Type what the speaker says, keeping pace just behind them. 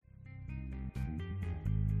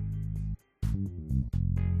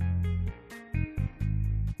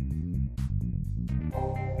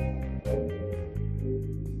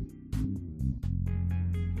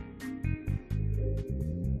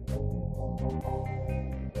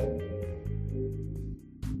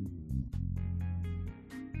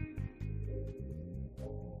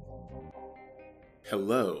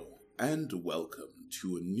Hello, and welcome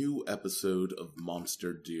to a new episode of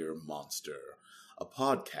Monster Dear Monster, a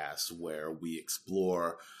podcast where we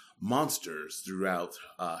explore monsters throughout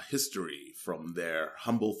history, from their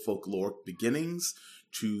humble folkloric beginnings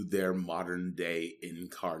to their modern-day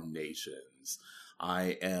incarnations.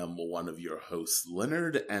 I am one of your hosts,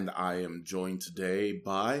 Leonard, and I am joined today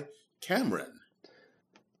by Cameron.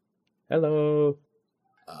 Hello.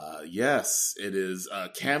 Yes, it is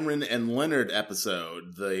Cameron and Leonard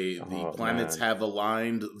episode. The planets have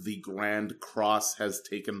aligned, the Grand Cross has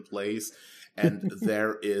taken place, and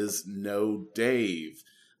there is no Dave.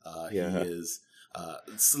 He is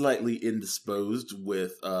slightly indisposed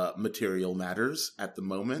with material matters at the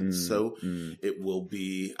moment, so it will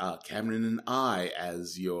be Cameron and I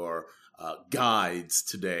as your guides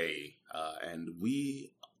today. And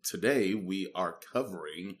today we are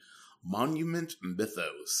covering Monument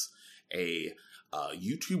Mythos, a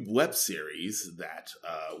YouTube web series that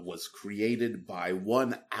was created by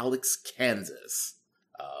one Alex Kansas.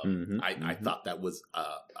 I thought that was a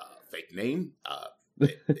fake name,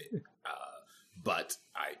 but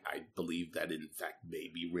I believe that in fact may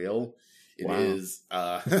be real. It is.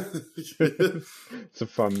 It's a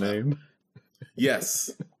fun name. Yes,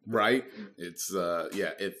 right? It's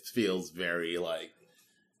it feels very like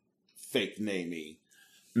fake namey.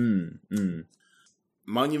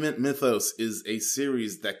 Monument Mythos is a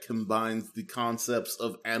series that combines the concepts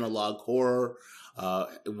of analog horror,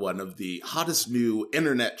 one of the hottest new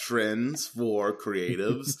internet trends for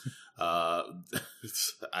creatives. I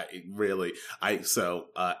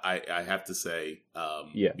have to say,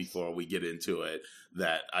 before we get into it,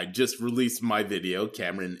 that I just released my video.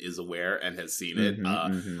 Cameron is aware and has seen it.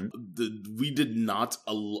 We did not,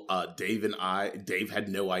 Dave had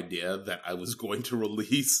no idea that I was going to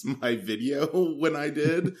release my video when I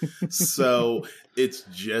did. So it's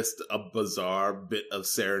just a bizarre bit of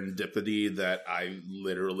serendipity that I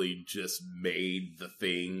literally just made the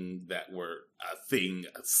thing that were a thing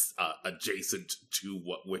adjacent to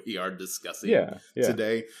what we are discussing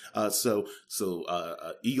today. So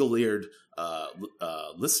eagle-eared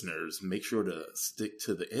listeners, make sure to stick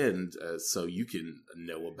to the end so you can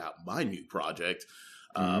know about my new project.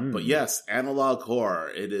 But yes, analog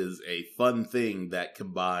horror. It is a fun thing that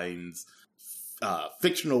combines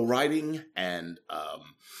fictional writing and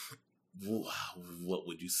what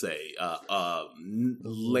would you say?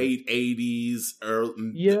 Late 80s,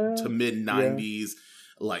 to mid 90s,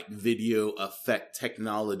 like video effect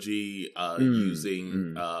technology,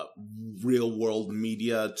 using real world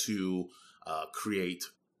media to create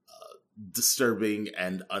disturbing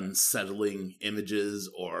and unsettling images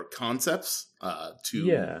or concepts to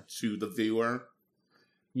the viewer.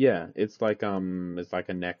 Yeah, it's like a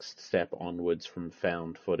next step onwards from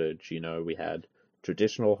found footage. You know, we had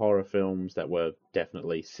traditional horror films that were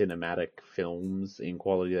definitely cinematic films in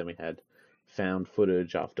quality. Then we had found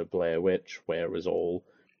footage after Blair Witch, where it was all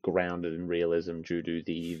grounded in realism due to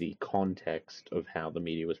the context of how the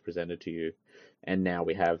media was presented to you. And now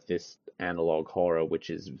we have this analog horror,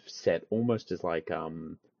 which is set almost as like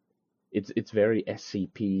it's very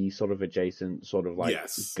SCP sort of adjacent, sort of like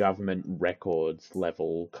government records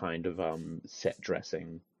level kind of set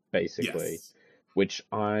dressing, basically, which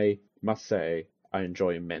I must say I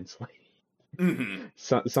enjoy immensely.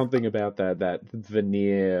 Something about that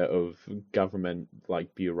veneer of government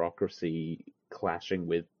like bureaucracy clashing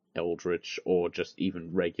with eldritch or just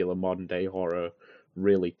even regular modern day horror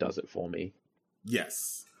really does it for me.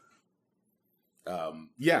 Yes.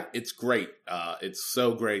 It's great. It's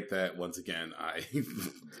so great that once again I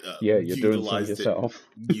you're doing something yourself.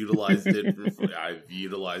 I've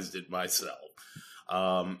utilized it myself.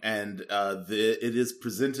 It is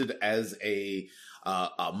presented as a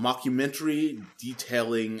mockumentary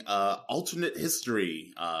detailing alternate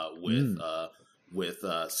history with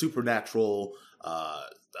supernatural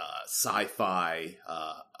sci-fi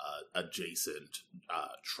adjacent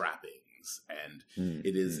trappings. And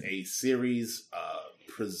it is a series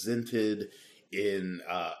presented in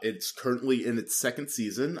it's currently in its second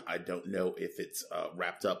season. I don't know if it's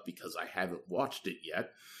wrapped up because I haven't watched it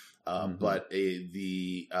yet. But it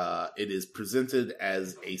is presented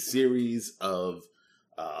as a series of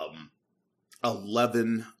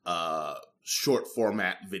 11 short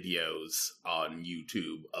format videos on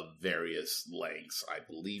YouTube of various lengths. I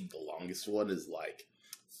believe the longest one is like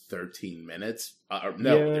 13 minutes.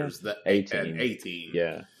 There's the 18.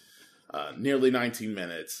 Yeah. Nearly 19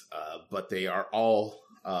 minutes. But they are all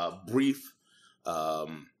brief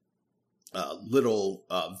little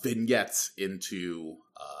vignettes into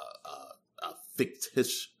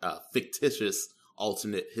fictitious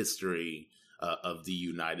alternate history of the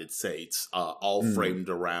United States, all framed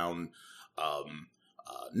around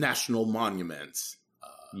national monuments.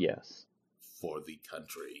 Yes, for the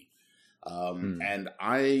country, and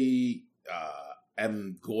I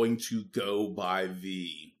am going to go by the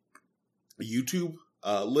YouTube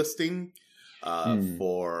listing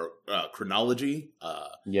for chronology.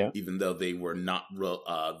 Even though they were not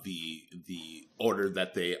the order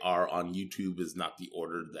that they are on YouTube is not the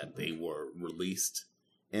order that they were released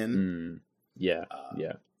in. Yeah.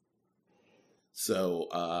 So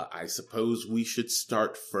I suppose we should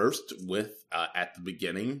start first with at the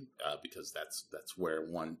beginning because that's where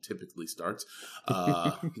one typically starts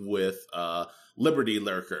with Liberty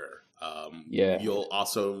Lurker. You'll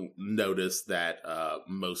also notice that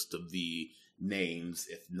most of the names,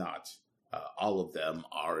 if not all of them,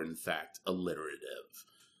 are in fact alliterative.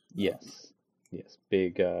 Yes.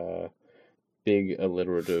 Big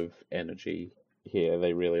alliterative energy here.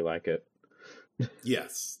 They really like it.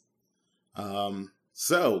 Yes.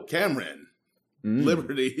 So, Cameron,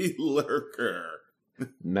 Liberty Lurker.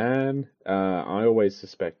 Man, I always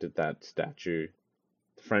suspected that statue.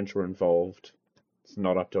 The French were involved. It's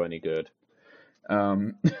not up to any good.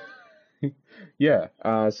 So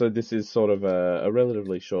this is sort of a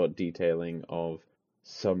relatively short detailing of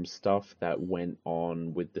some stuff that went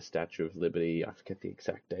on with the Statue of Liberty. I forget the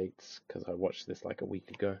exact dates because I watched this like a week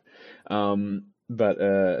ago. But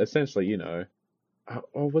essentially, you know,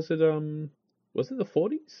 was it the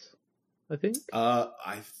 40s? I think.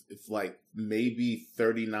 It's like maybe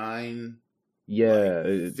 39. Yeah,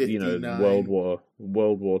 like you know, World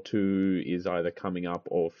War II is either coming up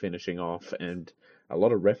or finishing off, and a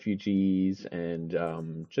lot of refugees and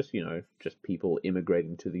just people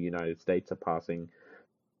immigrating to the United States are passing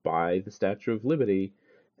by the Statue of Liberty,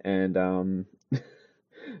 and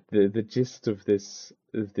the gist of this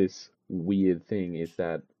weird thing is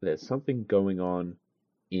that there's something going on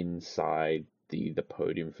inside the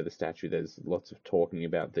podium for the statue. There's lots of talking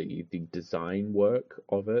about the design work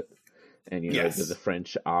of it. And, you know, the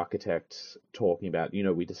French architects talking about, you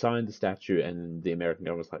know, we designed the statue and the American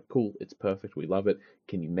government was like, cool, it's perfect, we love it.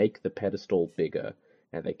 Can you make the pedestal bigger?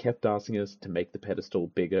 And they kept asking us to make the pedestal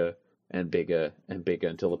bigger and bigger and bigger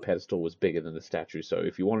until the pedestal was bigger than the statue. So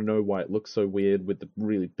if you want to know why it looks so weird with the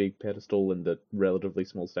really big pedestal and the relatively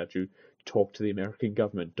small statue, talk to the American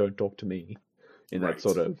government. Don't talk to me. In that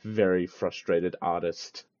sort of very frustrated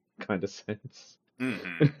artist kind of sense.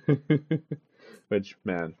 Mm-hmm. Which,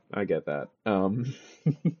 man, I get that. So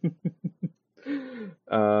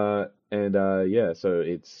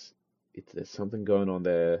it's there's something going on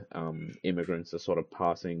there. Immigrants are sort of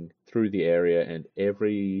passing through the area, and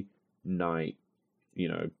every night, you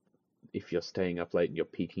know, if you're staying up late and you're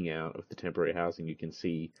peeking out of the temporary housing, you can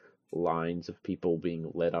see lines of people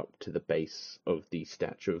being led up to the base of the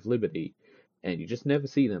Statue of Liberty, and you just never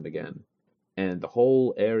see them again. And the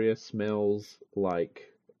whole area smells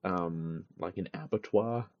like an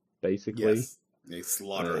abattoir, basically. Yes, a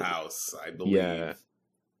slaughterhouse, I believe. Yeah.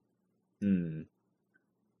 And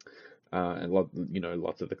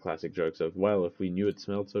lots of the classic jokes of, well, if we knew it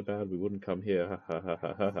smelled so bad, we wouldn't come here. Ha ha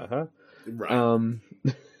ha ha ha ha. Right.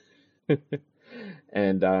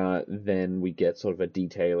 And then we get sort of a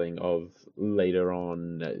detailing of later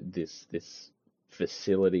on this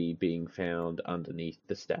facility being found underneath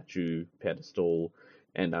the statue pedestal.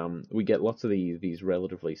 And we get lots of these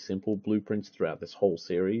relatively simple blueprints throughout this whole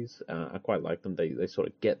series. I quite like them. They sort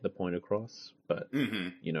of get the point across, but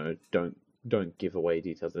you know, don't give away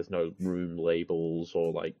details. There's no room labels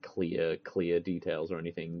or like clear details or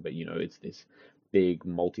anything. But you know, it's this big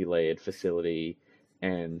multi-layered facility,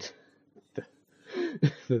 and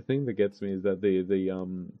the thing that gets me is that the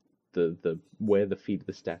where the feet of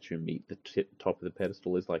the statue meet the top of the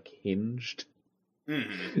pedestal is like hinged.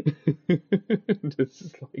 It's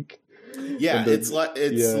like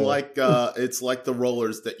it's like the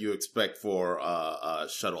rollers that you expect for a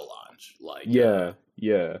shuttle launch. Like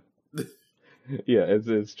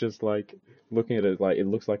it's just like looking at it like it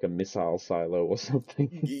looks like a missile silo or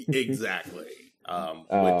something. Exactly.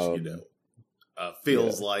 Which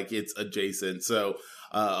feels like it's adjacent. So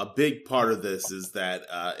a big part of this is that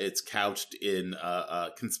it's couched in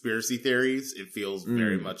conspiracy theories. It feels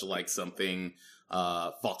very much like something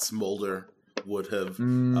Fox Mulder would have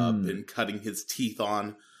been cutting his teeth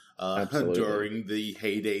on during the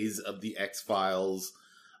heydays of the X-Files.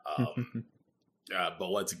 But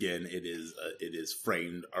once again, it is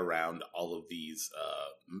framed around all of these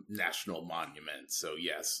national monuments. So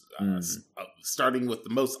yes, starting with the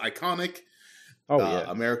most iconic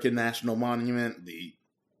American National Monument, the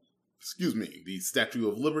Statue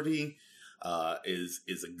of Liberty,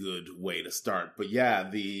 is a good way to start. But yeah,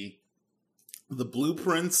 the The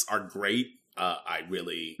blueprints are great. I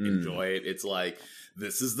really enjoy it. It's like,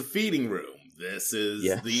 this is the feeding room. This is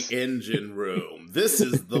the engine room. This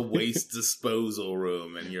is the waste disposal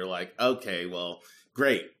room. And you're like, okay, well,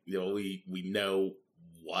 great. You know, we know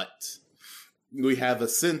we have a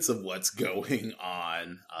sense of what's going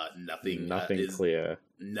on. Nothing is clear.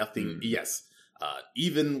 Nothing. Yes.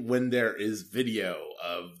 Even when there is video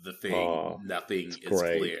of the thing, nothing is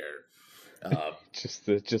clear. Just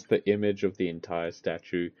the image of the entire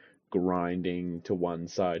statue grinding to one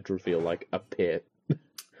side to reveal like a pit.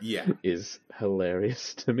 Is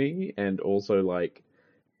hilarious to me. And also, like,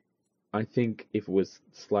 I think if it was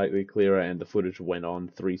slightly clearer and the footage went on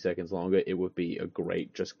 3 seconds longer, it would be a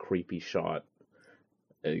great, just creepy shot.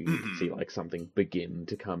 You can see like something begin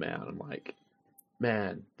to come out. I'm like,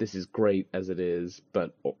 man, this is great as it is,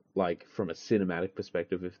 but like from a cinematic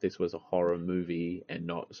perspective, if this was a horror movie and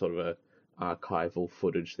not sort of a archival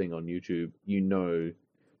footage thing on YouTube, you know,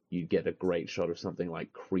 you'd get a great shot of something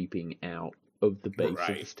like creeping out of the base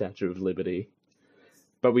of the Statue of Liberty.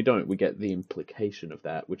 But we don't. We get the implication of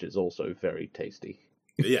that, which is also very tasty.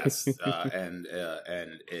 Yes, and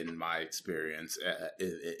in my experience,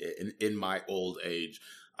 in my old age,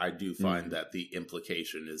 I do find that the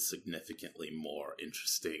implication is significantly more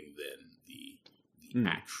interesting than the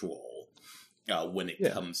actual when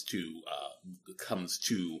it comes to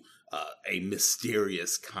a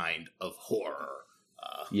mysterious kind of horror.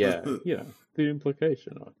 The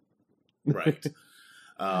implication of right.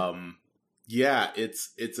 Yeah,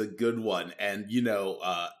 it's a good one. And, you know,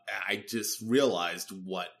 I just realized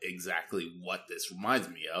what this reminds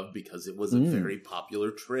me of, because it was a very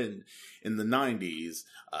popular trend in the 90s,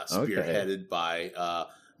 spearheaded by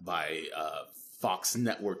Fox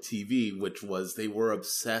Network TV, which was, they were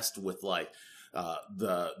obsessed with like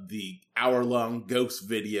the hour-long ghost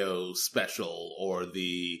video special or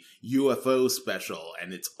the UFO special,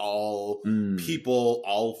 and it's all people,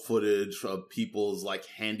 all footage of people's like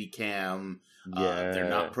handy cam. They're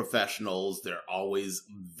not professionals. They're always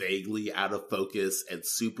vaguely out of focus and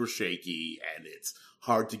super shaky, and it's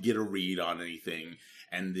hard to get a read on anything.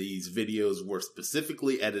 And these videos were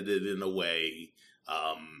specifically edited in a way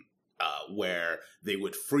where they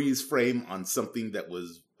would freeze frame on something that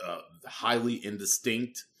was highly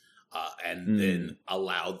indistinct, and then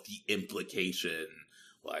allowed the implication,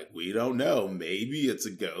 like, we don't know, maybe it's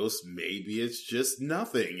a ghost, maybe it's just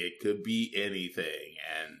nothing, it could be anything.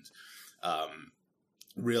 And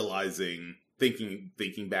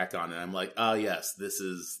thinking back on it, I'm like, oh yes, this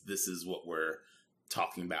is what we're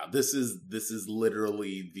talking about. This is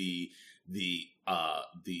literally the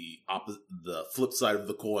flip side of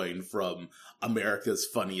the coin from America's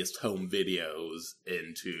Funniest Home Videos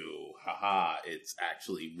into, haha, it's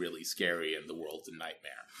actually really scary and the world's a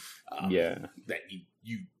nightmare. That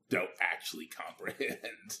you don't actually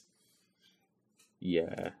comprehend.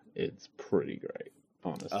 Yeah, it's pretty great,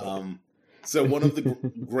 honestly. So one of the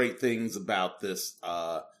great things about this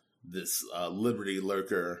Liberty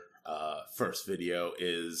Lurker first video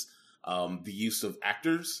is the use of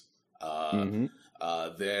actors. The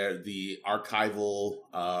archival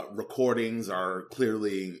recordings are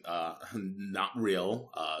clearly not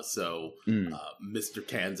real. So Mr.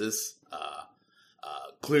 Kansas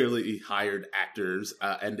clearly hired actors,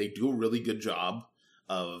 and they do a really good job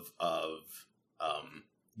of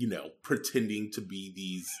pretending to be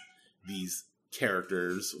these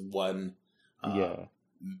characters. One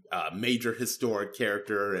major historic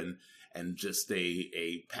character and just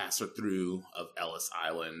a passer through of Ellis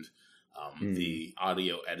Island. The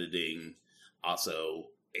audio editing also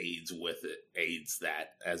aids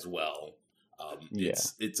that as well.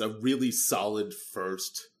 It's a really solid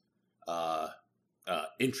first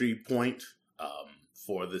entry point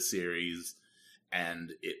for the series,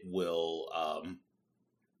 and it will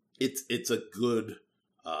it's a good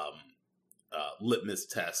litmus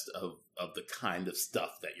test of the kind of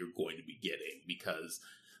stuff that you're going to be getting, because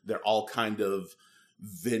they're all kind of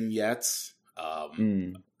vignettes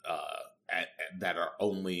that are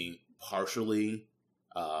only partially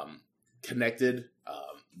connected.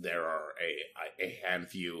 There are a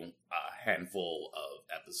handful of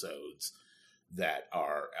episodes that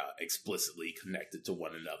are explicitly connected to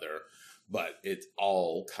one another, but it's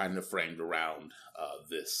all kind of framed around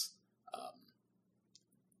this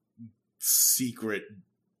secret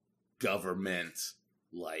government,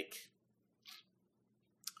 like,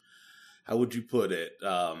 how would you put it?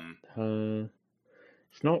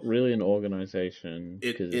 It's not really an organization,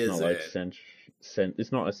 because it's not like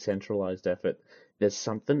it's not a centralized effort. There's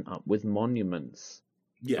something up with monuments.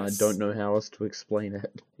 Yes. I don't know how else to explain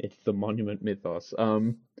it. It's the monument mythos.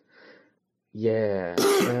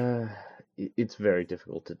 it's very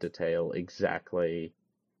difficult to detail exactly,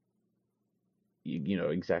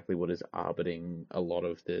 exactly what is orbiting a lot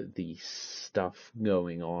of the stuff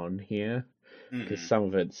going on here, because some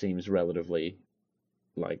of it seems relatively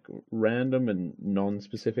like random and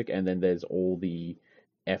non-specific, and then there's all the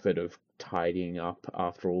effort of tidying up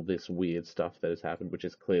after all this weird stuff that has happened, which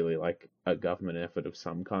is clearly like a government effort of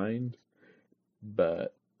some kind.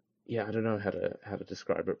 But yeah, I don't know how to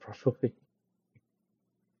describe it properly.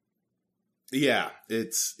 Yeah,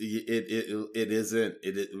 it isn't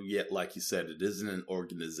yet, like you said, it isn't an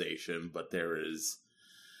organization, but there is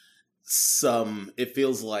some. It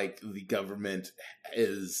feels like the government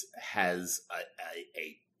has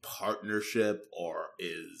a partnership, or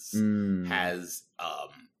has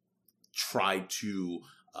tried to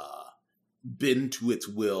bend to its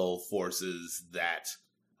will forces that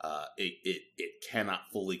it cannot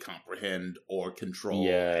fully comprehend or control,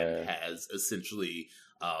 and has essentially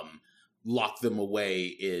locked them away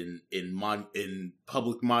in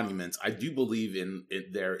public monuments. I do believe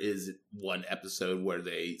there is one episode where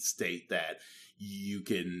they state that you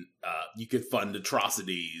can fund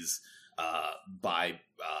atrocities by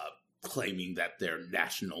claiming that they're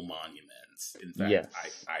national monuments. In fact, Yes.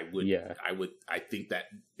 I think that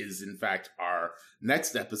is in fact our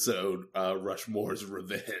next episode, Rushmore's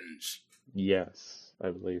Revenge. Yes,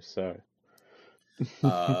 I believe so.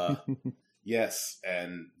 Yes,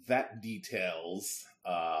 and that details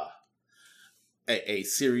a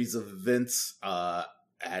series of events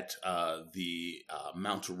at the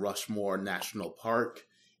Mount Rushmore National Park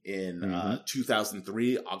in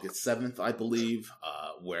 2003, August 7th, I believe,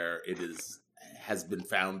 where it has been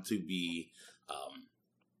found to be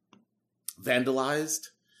vandalized.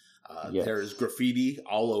 Yes. There is graffiti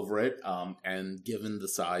all over it, and given the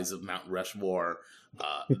size of Mount Rushmore,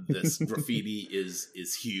 this graffiti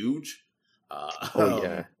is huge. Oh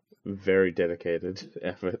yeah, very dedicated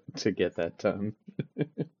effort to get that done.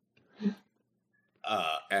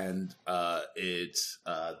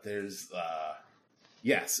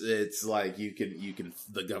 It's like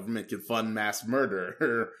the government can fund mass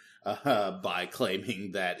murder by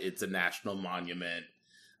claiming that it's a national monument.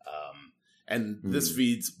 And this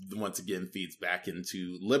feeds back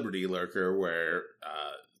into Liberty Lurker, where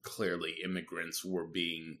clearly immigrants were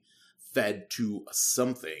being fed to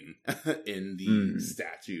something in the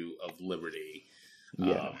Statue of Liberty.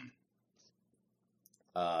 Yeah.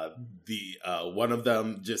 One of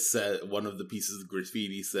them just said, one of the pieces of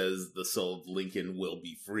graffiti says, "The soul of Lincoln will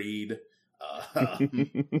be freed." I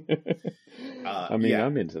mean,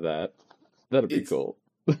 I'm into that. That'd be cool.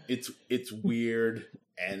 It's weird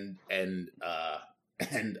and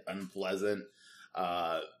unpleasant.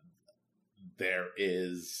 There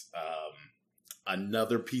is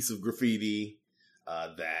another piece of graffiti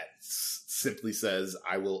that simply says,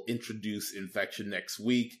 "I will introduce infection next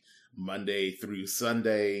week, Monday through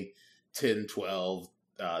Sunday, 10:12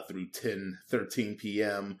 through 10:13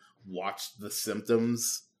 p.m. Watch the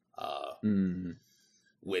symptoms,"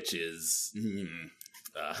 which is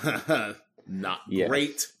not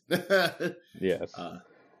great. Yes,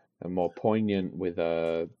 and more poignant with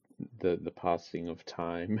the passing of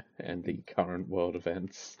time and the current world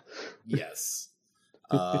events. Yes.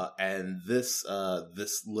 And this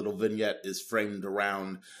little vignette is framed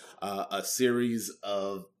around a series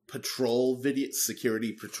of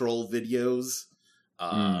security patrol videos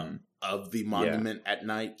of the monument at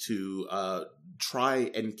night to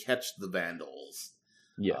try and catch the vandals.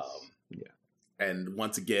 Yes. And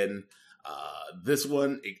once again, this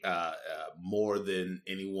one, more than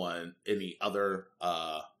any other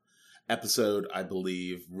episode, I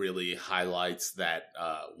believe, really highlights that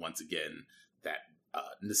once again, that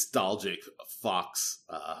nostalgic Fox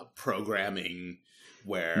programming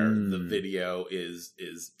where the video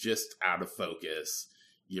is just out of focus.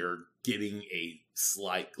 You're getting a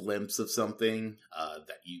slight glimpse of something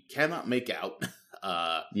that you cannot make out.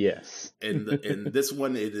 Yes. In this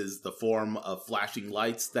one, it is the form of flashing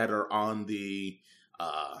lights that are on the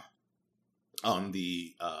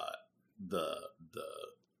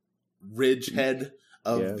ridge head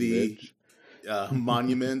of the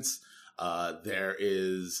monuments. There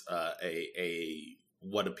is a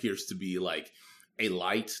what appears to be like a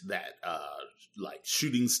light that like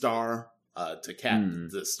shooting star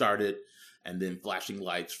to start it, and then flashing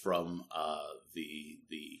lights from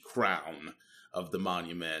the crown of the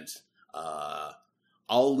monument,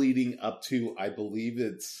 all leading up to, I believe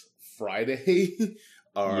it's Friday,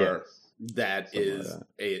 or that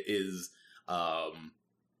is a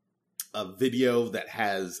video that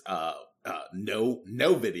has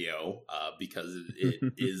no video because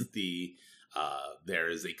it is the There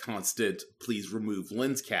is a constant "please remove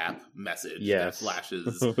lens cap" message that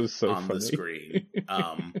flashes on the screen,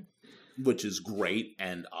 which is great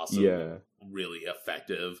and also really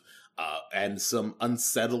effective, and some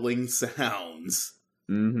unsettling sounds.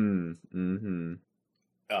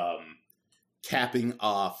 Capping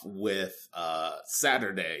off with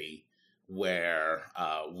Saturday, where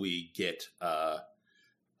we get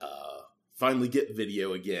finally get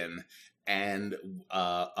video again, and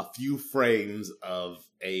a few frames of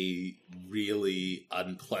a really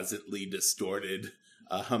unpleasantly distorted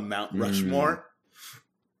Mount Rushmore.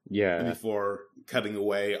 Before cutting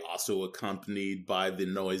away, also accompanied by the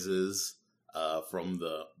noises from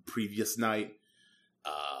the previous night.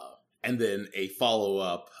 And then a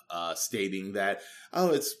follow-up stating that,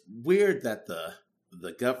 it's weird that the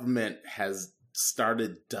government has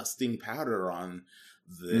started dusting powder on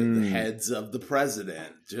the heads of the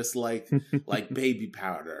president, just like baby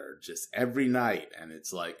powder, just every night. And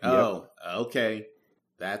it's like, okay,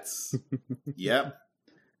 that's, yep.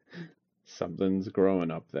 Something's growing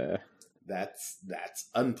up there. That's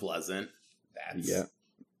unpleasant. That's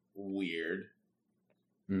weird.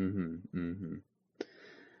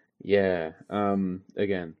 Yeah.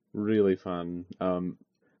 Again, really fun.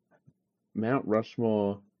 Mount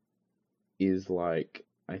Rushmore is like,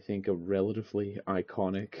 I think, a relatively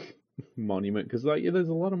iconic monument, because there's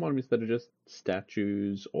a lot of monuments that are just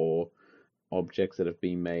statues or objects that have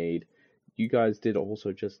been made. You guys did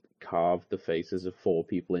also just carve the faces of 4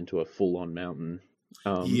 people into a full-on mountain.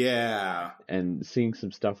 And seeing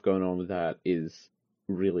some stuff going on with that is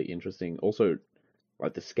really interesting. Also,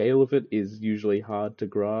 like, the scale of it is usually hard to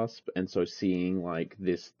grasp, and so seeing like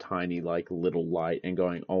this tiny little light and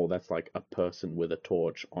going, oh, that's like a person with a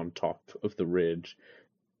torch on top of the ridge,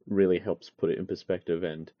 really helps put it in perspective.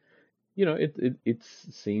 And it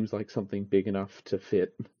seems like something big enough to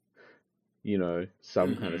fit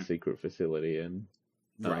some kind of secret facility and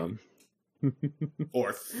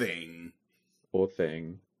or thing or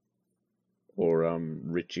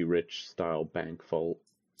Richie Rich style bank vault.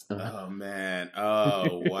 Oh man,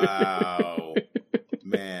 oh wow.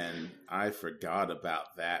 Man, I forgot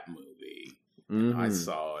about that movie. I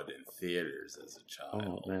saw it in theaters as a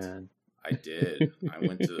child. Oh man, I did. I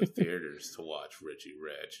went to the theaters to watch Richie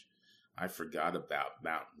Rich. I forgot about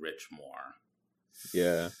Mount Richmore.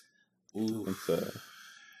 Yeah. Oof.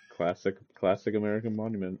 It's a classic American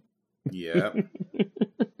monument. Yeah.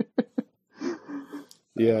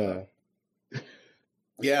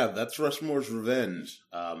 Yeah, that's Rushmore's Revenge.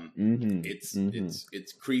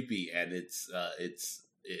 It's creepy, and it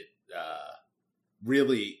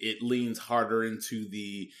really leans harder into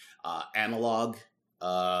the analog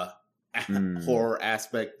horror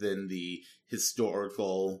aspect than the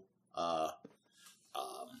historical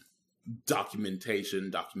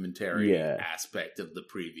documentary aspect of the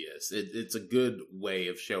previous. It's a good way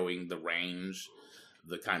of showing the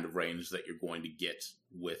kind of range that you're going to get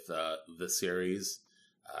with the series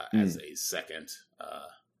as a second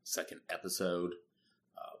episode.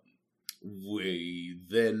 We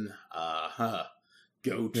then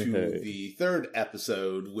go to the third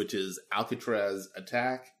episode, which is Alcatraz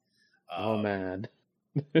Attack. Oh man.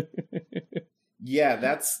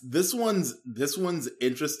 Yeah, this one's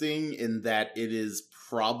interesting in that it is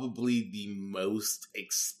probably the most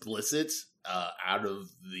explicit out of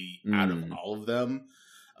all of them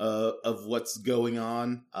of what's going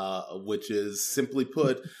on, which is, simply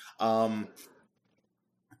put,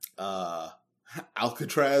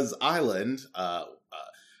 Alcatraz Island,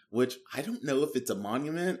 which I don't know if it's a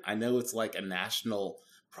monument. I know it's like a national,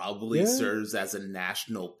 probably serves as a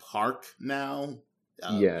national park now.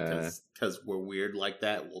 Because we're weird like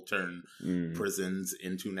that. We'll turn prisons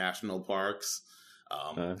into national parks.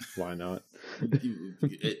 Why not?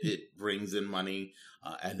 it brings in money,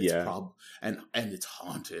 and it's and it's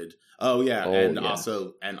haunted.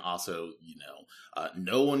 Also,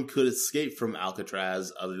 no one could escape from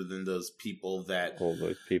Alcatraz other than those people that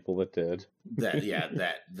did.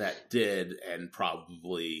 that did, and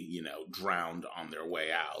probably drowned on their way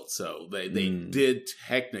out. So they did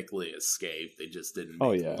technically escape. They just didn't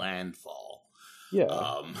make landfall.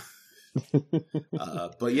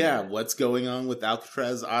 But yeah, what's going on with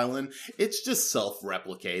Alcatraz Island? It's just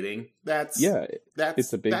self-replicating.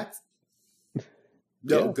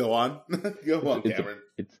 Go on, Cameron.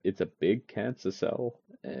 It's a big cancer cell,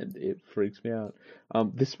 and it freaks me out.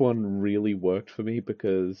 This one really worked for me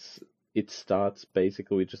because it starts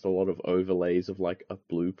basically with just a lot of overlays of like a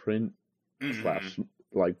blueprint slash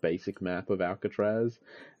like basic map of Alcatraz.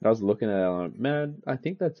 And I was looking at it, I'm like, man, I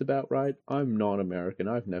think that's about right. I'm not American.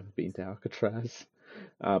 I've never been to Alcatraz.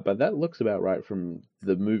 But that looks about right from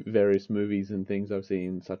the various movies and things I've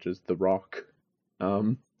seen, such as The Rock,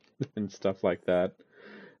 and stuff like that.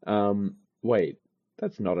 Wait,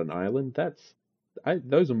 that's not an island.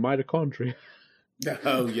 Those are mitochondria.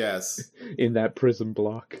 Oh yes, in that prison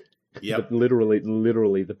block. Yep. But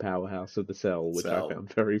literally the powerhouse of the cell, which I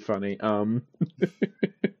found very funny.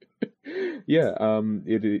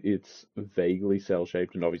 It's vaguely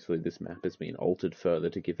cell-shaped, and obviously this map has been altered further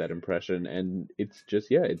to give that impression, and it's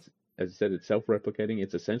just, it's, as I said, it's self-replicating.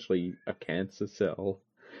 It's essentially a cancer cell,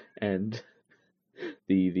 and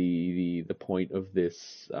the point of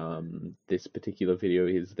this this particular video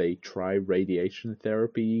is they try radiation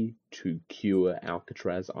therapy to cure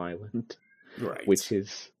Alcatraz Island, right? Which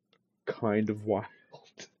is kind of wild.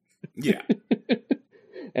 Yeah.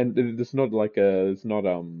 And it's not not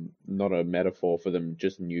a metaphor for them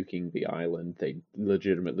just nuking the island. They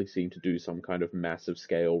legitimately seem to do some kind of massive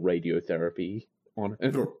scale radiotherapy on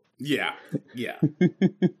it. Yeah.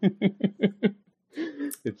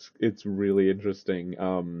 It's really interesting.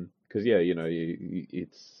 Because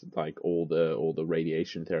it's like all the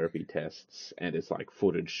radiation therapy tests, and it's like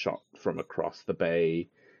footage shot from across the bay.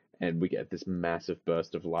 And we get this massive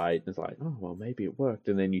burst of light, and it's like, oh, well, maybe it worked.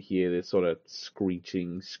 And then you hear this sort of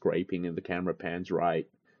screeching, scraping, and the camera pans right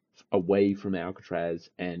away from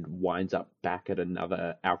Alcatraz and winds up back at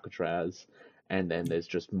another Alcatraz. And then there's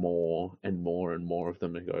just more and more and more of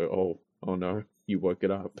them, and go, oh no, you woke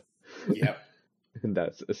it up. Yep. And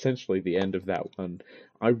that's essentially the end of that one.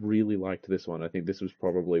 I really liked this one. I think this was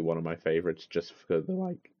probably one of my favorites, just for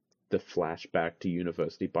the flashback to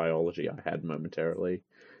university biology I had momentarily.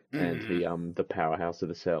 And the powerhouse of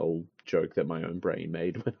the cell joke that my own brain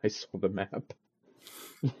made when I saw the map.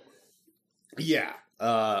 Yeah.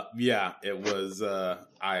 It was,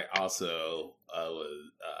 I also,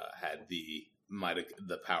 had the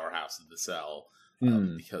powerhouse of the cell,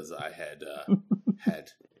 because I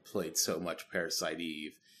had played so much Parasite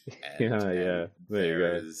Eve. And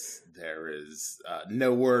there is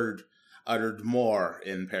no word uttered more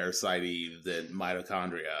in Parasite Eve than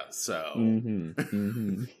mitochondria. So,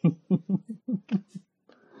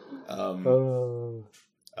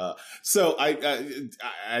 so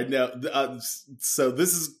I know. So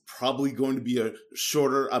this is probably going to be a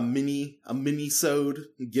shorter, a mini-sode,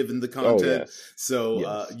 given the content. Oh, yes.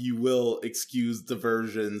 So you will excuse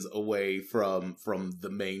diversions away from the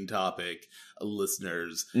main topic,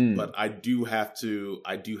 listeners. But I do have to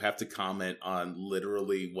comment on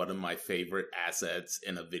literally one of my favorite assets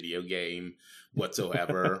in a video game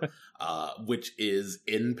whatsoever, which is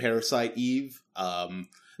in Parasite Eve.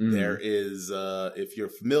 There is, if you're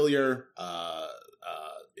familiar,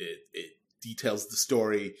 it details the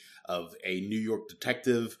story of a New York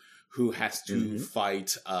detective who has to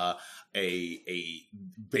fight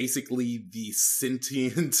basically the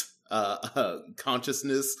sentient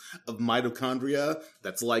consciousness of mitochondria.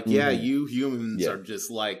 That's like, you humans are just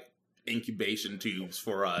like incubation tubes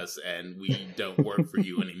for us, and we don't work for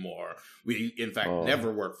you anymore. We, in fact,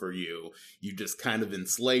 never work for you. You just kind of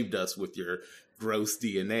enslaved us with your gross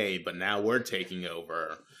DNA, but now we're taking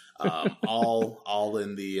over. All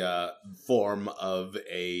in the form of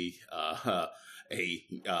a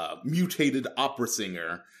mutated opera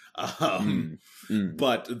singer.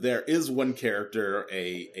 But there is one character,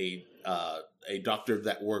 a doctor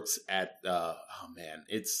that works at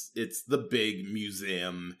it's the big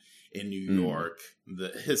museum in New York,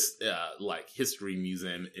 the history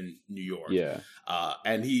museum in New York. Yeah.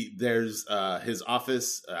 And there's his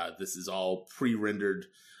office. This is all pre-rendered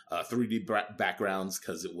 3D backgrounds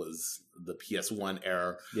because it was the PS1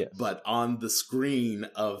 era. Yes. But on the screen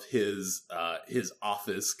of his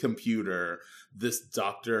office computer, this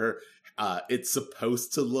doctor, it's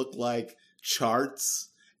supposed to look like charts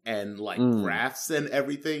and like graphs and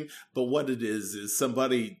everything. But what it is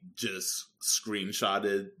somebody just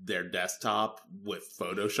screenshotted their desktop with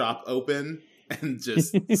Photoshop open and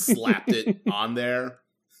just slapped it on there.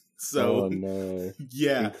 So,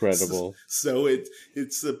 yeah, incredible. So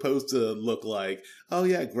it's supposed to look like,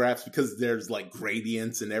 graphs, because there's like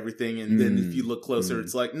gradients and everything. And then if you look closer,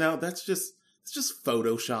 it's like, no, it's just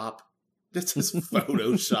Photoshop. That's just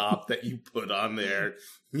Photoshop that you put on there.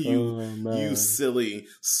 You silly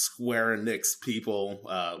Square Enix people.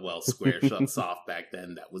 Square shuts off back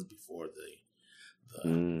then. That was before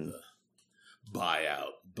the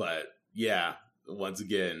buyout. But yeah, once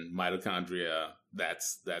again, mitochondria.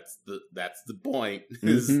 That's the point.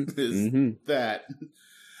 Is that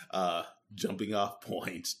jumping off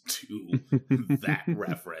point to that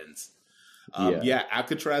reference?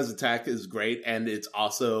 Alcatraz Attack is great, and it's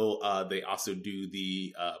also they also do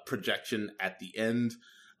the projection at the end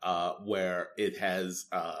where it has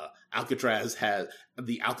Alcatraz has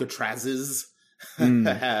the Alcatrazes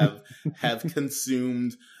have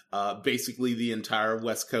consumed basically the entire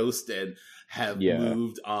West Coast and have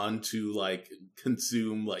moved on to like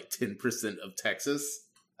consume like 10% of Texas.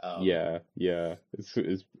 It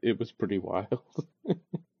was pretty wild.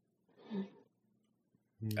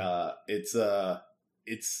 It's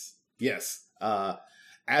yes.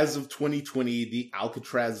 As of 2020, the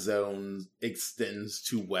Alcatraz zone extends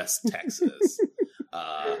to West Texas.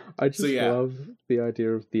 I just love the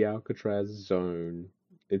idea of the Alcatraz zone.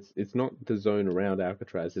 It's not the zone around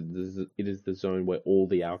Alcatraz. It is the zone where all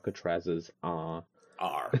the Alcatrazes are.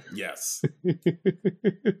 Yes.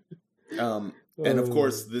 And of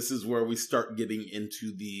course, this is where we start getting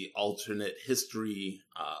into the alternate history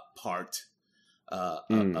part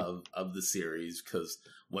of the series, because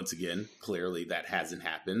once again, clearly that hasn't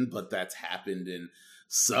happened, but that's happened in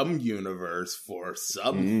some universe for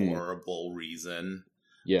some horrible reason.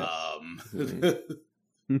 Yes.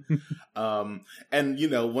 And you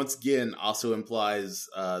know, once again, also implies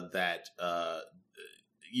that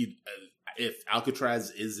if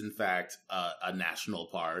Alcatraz is in fact a national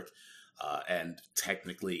park and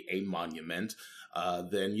technically a monument,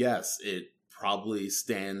 then yes, it probably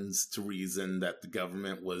stands to reason that the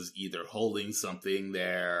government was either holding something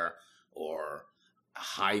there or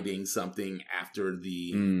hiding something after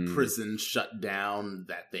the prison shut down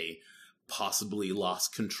that they possibly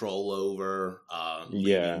lost control over,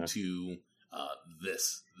 leading to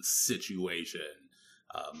this situation.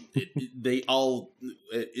 It all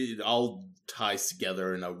ties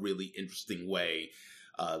together in a really interesting way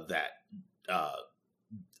that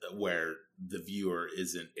where the viewer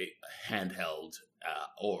isn't handheld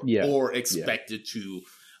or expected to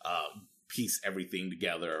piece everything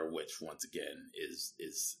together, which once again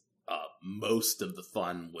is most of the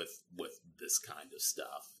fun with this kind of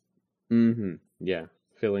stuff. Yeah,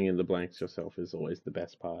 filling in the blanks yourself is always the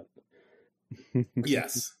best part.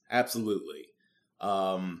 Yes, absolutely.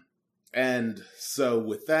 And so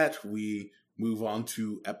with that, we move on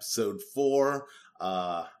to episode 4,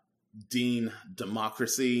 Dean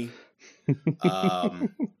Democracy. This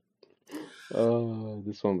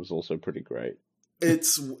one was also pretty great.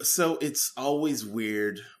 It's always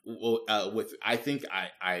weird with, I think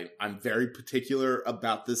I'm very particular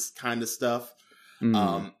about this kind of stuff.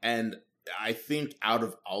 And I think out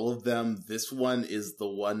of all of them, this one is the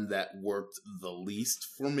one that worked the least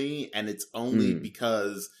for me. And it's only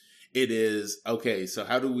because it is, okay, so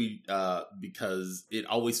how do we, because it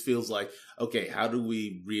always feels like, okay, how do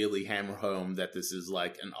we really hammer home that this is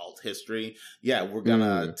like an alt history? Yeah, we're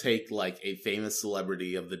gonna take like a famous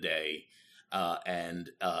celebrity of the day,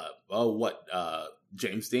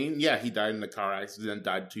 James Dean? Yeah, he died in a car accident,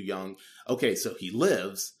 died too young. Okay, so he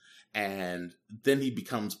lives, and then he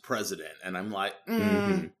becomes president. And I'm like,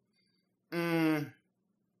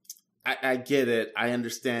 I get it. I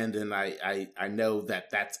understand. And I know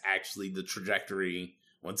that that's actually the trajectory.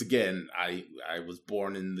 Once again, I was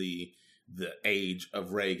born in the age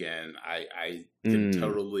of Reagan. I can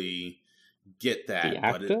totally get that. The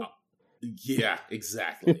actor? But yeah,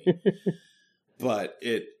 exactly. But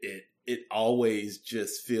it always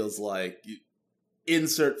just feels like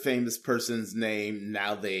insert famous person's name.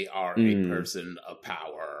 Now they are a person of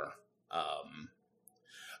power.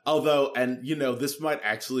 Although, and you know, this might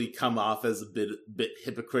actually come off as a bit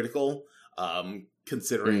hypocritical,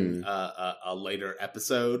 considering a later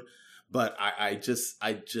episode. But I just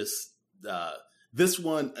this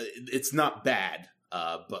one, it's not bad.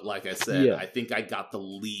 But like I said, I think I got the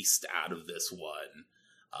least out of this one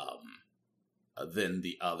than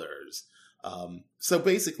the others. So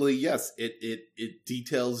basically, yes, it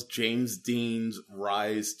details James Dean's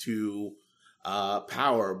rise to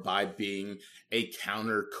power by being a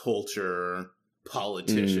counterculture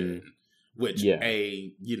politician, which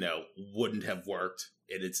wouldn't have worked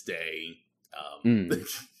in its day.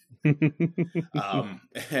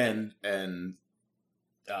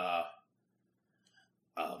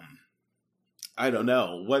 I don't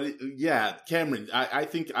know what. Yeah, Cameron, I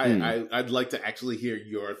think I'd like to actually hear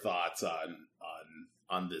your thoughts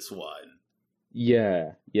on this one.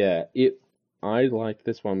 Yeah. I liked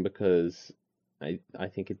this one because I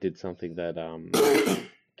think it did something that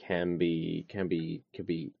can be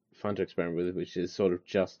fun to experiment with, which is sort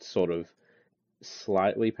of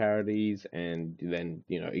slightly parodies and then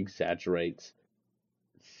exaggerates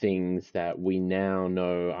things that we now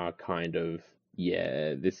know are kind of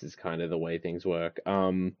this is kind of the way things work.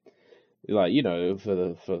 For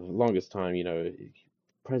the longest time,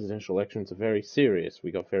 presidential elections are very serious.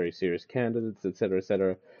 We got very serious candidates, etc.,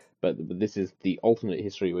 etc. But this is the alternate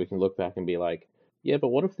history. We can look back and be like, Yeah, but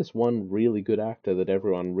what if this one really good actor that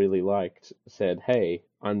everyone really liked said, "Hey,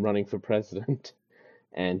 I'm running for president,"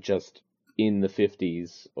 and just in the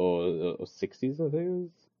 50s or 60s, I think it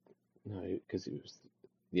was. No, because it was,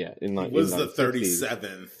 yeah, He in was the 1960s.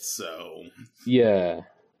 37th, so Yeah,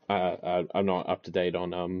 I'm not up to date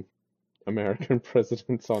on American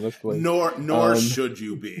presidents, honestly. Nor should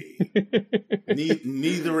you be.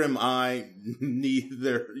 Neither am I.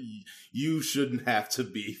 Neither you shouldn't have to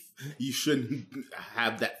be. You shouldn't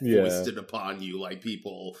have that foisted upon you like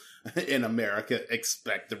people in America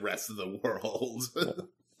expect the rest of the world.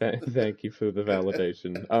 Thank you for the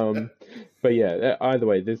validation. But yeah, either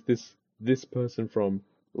way, this person from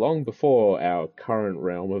long before our current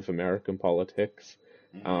realm of American politics,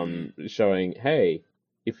 showing, hey,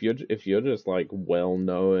 if you're just like well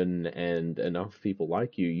known and enough people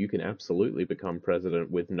like you, you can absolutely become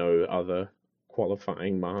president with no other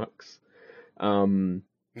qualifying marks.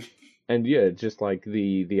 And yeah, just like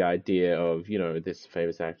the idea of, this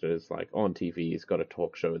famous actor is like on TV, he's got a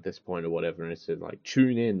talk show at this point or whatever, and it says like,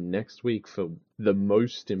 tune in next week for the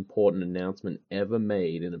most important announcement ever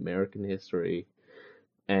made in American history.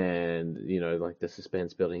 And, like the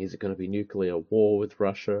suspense building, is it going to be nuclear war with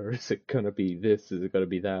Russia? Is it going to be this? Is it going to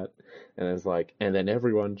be that? And it's like, and then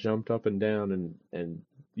everyone jumped up and down and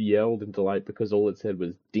yelled in delight because all it said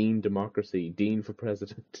was Dean Democracy, Dean for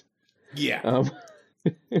president. Yeah.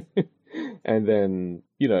 And then,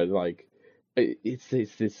 like, it's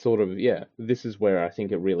this sort of, this is where I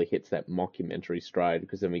think it really hits that mockumentary stride,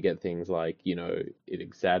 because then we get things like, it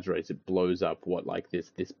exaggerates, it blows up what, like,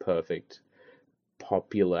 this perfect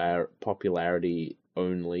popularity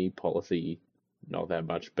only policy, not that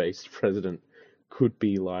much based president could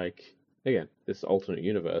be like. Again, this alternate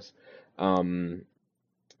universe,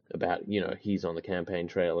 about, he's on the campaign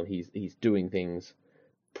trail and he's doing things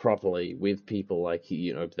properly with people, like,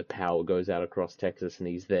 the power goes out across Texas and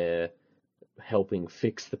he's there helping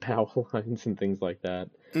fix the power lines and things like that.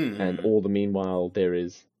 And all the meanwhile there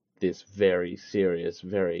is this very serious,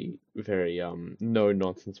 very, very no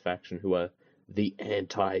nonsense faction who are the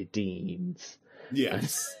anti-Deans.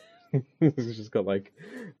 Yes. It's just got like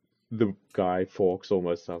the Guy Fawkes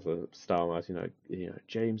almost as a Star Wars,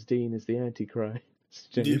 James Dean is the Antichrist,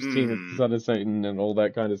 James Dean is the son of Satan, and all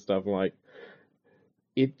that kind of stuff. Like,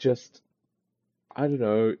 it just, I don't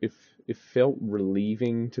know, if it felt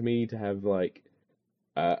relieving to me to have like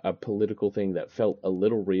a political thing that felt a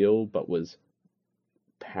little real but was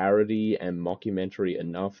parody and mockumentary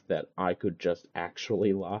enough that I could just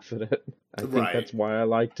actually laugh at it. I think that's why I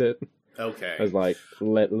liked it. Okay. I was like,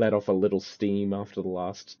 let off a little steam after the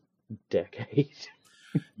last decade.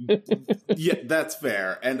 Yeah, that's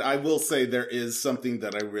fair. And I will say there is something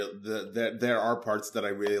that there are parts that I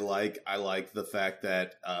really like. I like the fact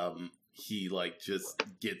that he like just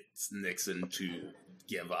gets Nixon to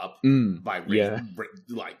give up by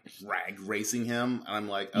like drag racing him. And I'm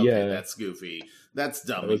like, okay, that's goofy. That's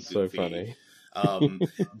dumb and goofy. So funny.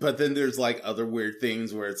 But then there's like other weird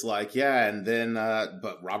things where it's like, and then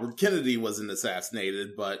but Robert Kennedy wasn't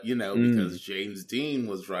assassinated, but because James Dean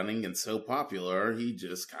was running and so popular, he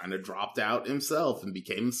just kind of dropped out himself and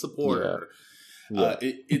became a supporter.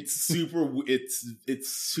 It's super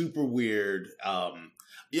weird.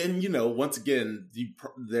 And once again,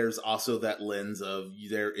 there's also that lens of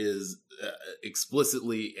there is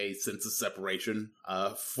explicitly a sense of separation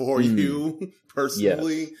for you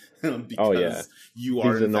personally, because you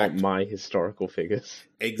are These are not my historical figures.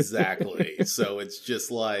 Exactly. So it's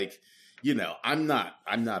just like, I'm not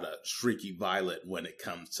a Shrieky Violet when it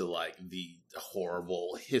comes to like the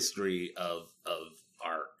horrible history of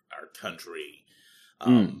our country,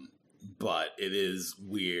 but it is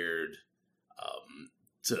weird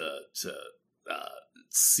to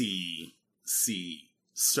see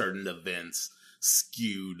certain events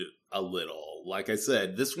skewed a little. Like I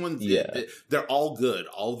said, this one, they're all good.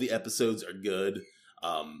 All the episodes are good,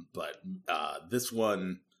 but this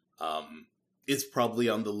one is probably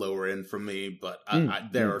on the lower end for me. But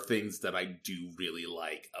there are things that I do really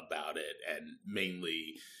like about it, and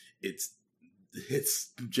mainly it's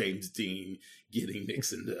James Dean getting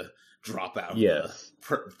Nixon to drop out of the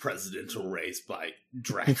presidential race by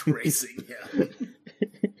drag racing him.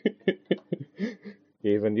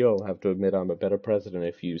 Even you'll have to admit I'm a better president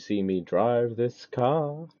if you see me drive this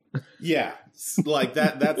car. Yeah, like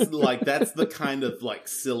that's the kind of like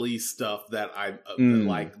silly stuff that I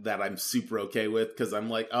like, that I'm super okay with, because I'm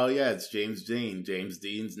like, oh yeah, it's James Dean. James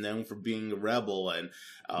Dean's known for being a rebel, and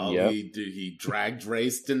he drag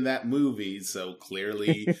raced in that movie, so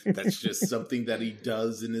clearly that's just something that he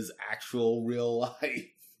does in his actual real life.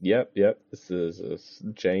 Yep. This is a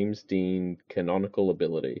James Dean canonical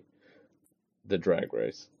ability. the drag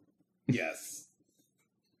race. Yes.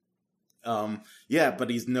 Yeah, but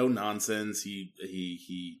he's no nonsense.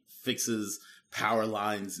 He fixes power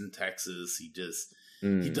lines in Texas. He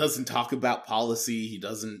doesn't talk about policy.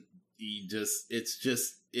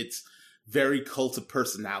 It's very cult of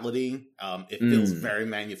personality. It feels very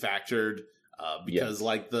manufactured. Because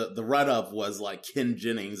like the run up was like Ken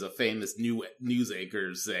Jennings, a famous news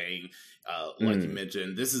anchor, saying, like you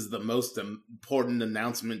mentioned, this is the most important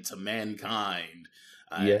announcement to mankind.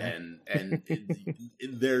 And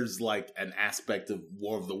there's like an aspect of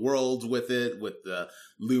War of the Worlds with it, with the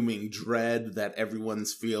looming dread that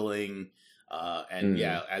everyone's feeling.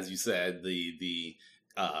 Yeah, as you said, the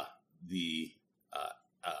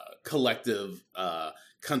collective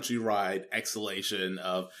countrywide exhalation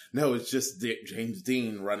of no, it's just James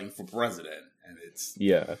Dean running for president, and it's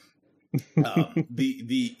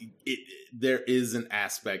there is an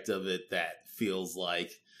aspect of it that feels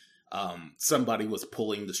like somebody was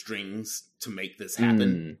pulling the strings to make this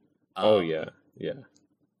happen. And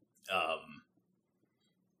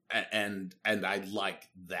I like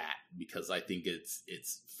that because I think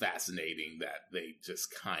it's fascinating that they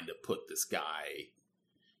just kind of put this guy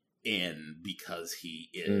in because he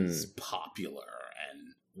is popular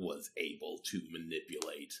and was able to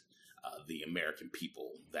manipulate the American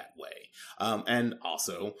people that way. And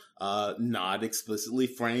also not explicitly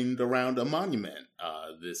framed around a monument.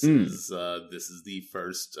 This is the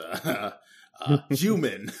first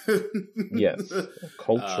human. Yes, a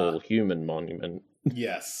cultural human monument.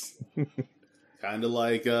 Yes. Kind of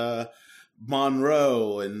like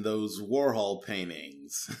Monroe and those Warhol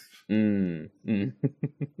paintings.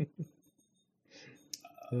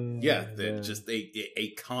 Just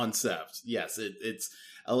a concept. Yes, it's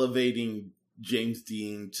elevating James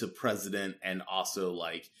Dean to president, and also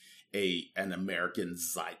like an American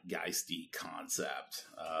zeitgeisty concept.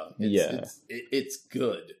 It's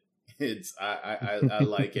good. I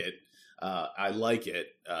like it. I like it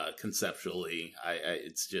conceptually.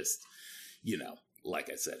 It's just, like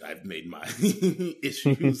I said, I've made my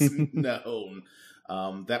issues known.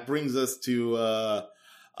 That brings us to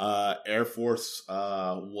Air Force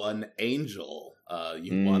One Angel.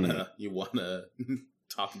 You wanna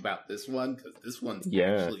talk about this one, because this one's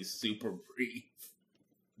actually super brief.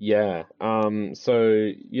 Yeah.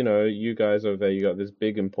 So you guys over there, you got this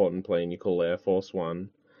big important plane you call Air Force One.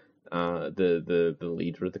 The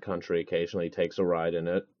leader of the country occasionally takes a ride in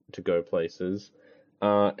it to go places,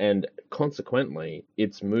 and consequently,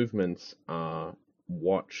 its movements are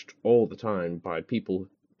watched all the time by people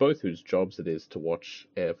both whose jobs it is to watch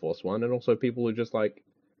Air Force One, and also people who just like,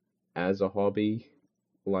 as a hobby,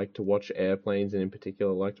 like to watch airplanes, and in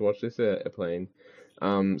particular like to watch this airplane.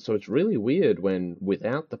 So it's really weird when,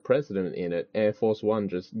 without the president in it, Air Force One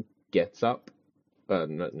just gets up.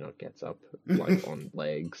 Not gets up, like on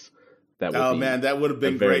legs. That would that would have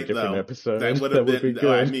been great though. Episode. That would have been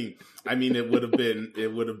good. I mean, it would have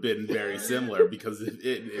been very similar because it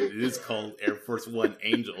is called Air Force One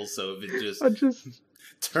Angel. So if it just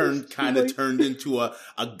turned into a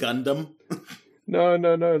Gundam. No.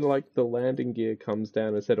 Like the landing gear comes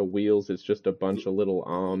down instead of wheels. It's just a bunch of little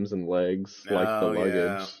arms and legs, like the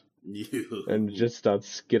luggage, and just starts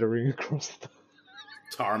skittering across the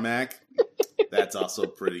tarmac. That's also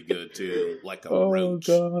pretty good too, like a roach.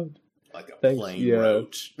 God. Like a plain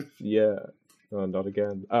roach. Yeah. Oh, not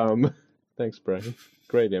again. Thanks, Brian.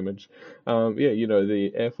 Great image.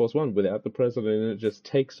 The Air Force One, without the president, it just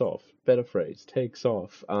takes off. Better phrase, takes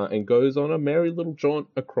off, and goes on a merry little jaunt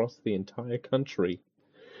across the entire country.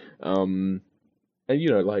 And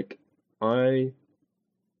I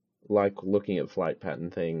like looking at flight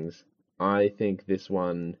pattern things. I think this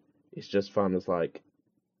one is just fun as like,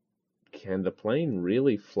 can the plane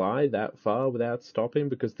really fly that far without stopping?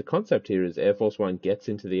 Because the concept here is Air Force One gets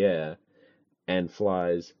into the air and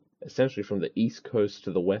flies essentially from the East Coast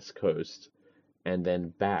to the West Coast, and then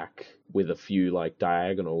back with a few like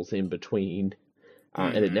diagonals in between.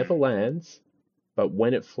 And it never lands, but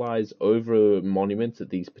when it flies over monuments at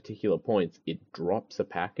these particular points, it drops a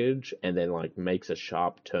package and then like makes a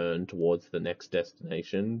sharp turn towards the next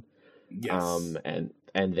destination. Yes.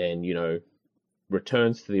 And then,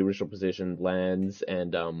 returns to the original position, lands,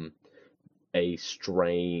 and a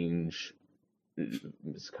strange,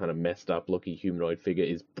 kind of messed up looking humanoid figure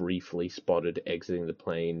is briefly spotted exiting the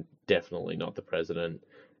plane. Definitely not the president.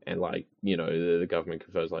 And the government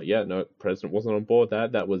confirms no, president wasn't on board.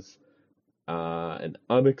 That was an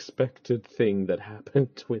unexpected thing that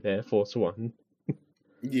happened with Air Force One.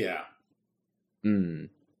 Yeah.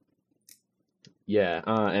 Yeah,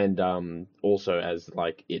 and also as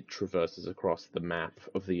it traverses across the map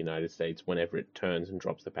of the United States, whenever it turns and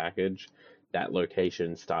drops the package, that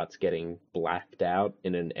location starts getting blacked out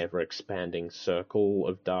in an ever-expanding circle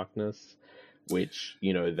of darkness, which,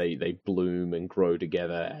 you know, they bloom and grow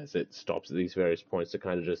together as it stops at these various points to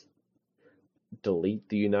kind of just delete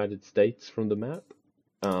the United States from the map.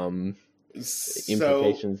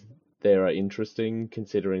 Implications there are interesting,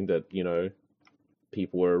 considering that, you know,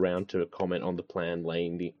 people were around to comment on the plane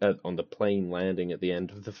landing at the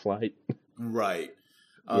end of the flight. Right.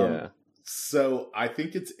 Yeah. So I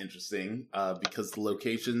think it's interesting because the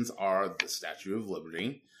locations are the Statue of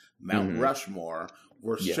Liberty, Mount Rushmore.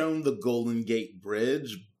 We're shown the Golden Gate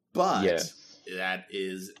Bridge, but that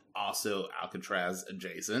is also Alcatraz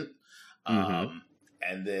adjacent.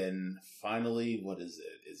 And then finally, what is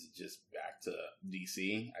it? Is it just back to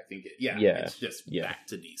DC? I think it's just back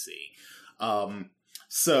to DC.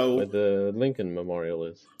 So where the Lincoln Memorial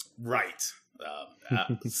is. Right.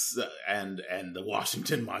 And the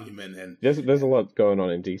Washington Monument, and there's a lot going on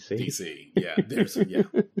in DC.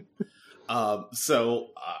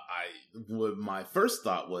 What my first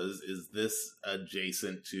thought was, is this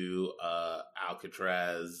adjacent to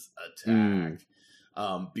Alcatraz attack?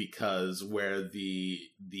 Because where the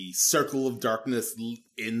circle of darkness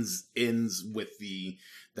ends with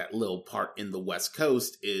that little part in the West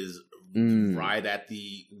Coast is right at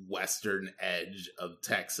the western edge of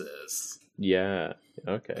Texas. Yeah.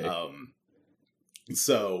 Okay.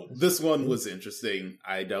 So this one was interesting.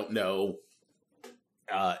 I don't know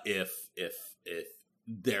if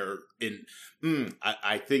they're in.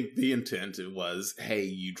 I think the intent was, hey,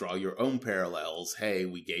 you draw your own parallels. Hey,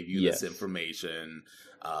 we gave you this information.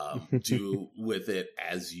 Do with it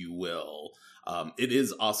as you will. It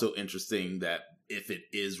is also interesting that if it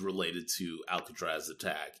is related to Alcatraz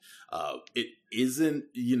attack, it isn't,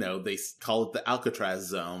 you know, they call it the Alcatraz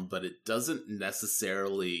zone, but it doesn't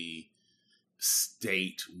necessarily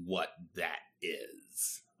state what that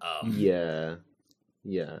is.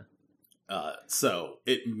 So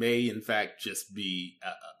it may in fact just be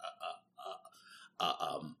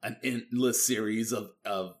an endless series of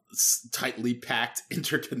tightly packed,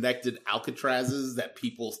 interconnected Alcatrazes that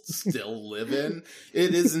people still live in.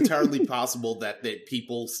 It is entirely possible that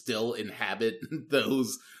people still inhabit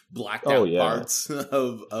those blacked out parts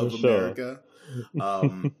of America.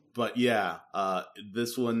 But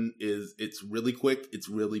this one it's really quick. It's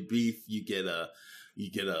really brief. You get a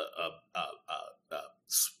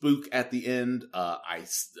spook at the end. I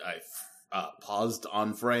paused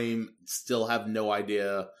on frame, still have no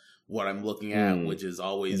idea what I'm looking at, which is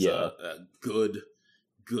always a good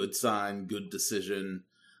sign, good decision.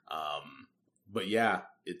 But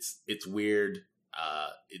it's weird.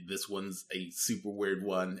 This one's a super weird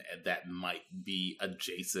one that might be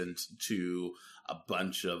adjacent to a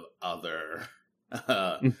bunch of other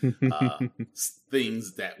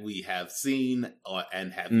things that we have seen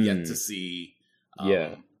and have yet to see.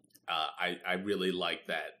 I really like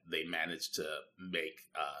that they managed to make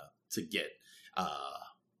to get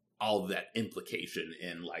all of that implication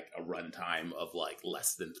in like a runtime of like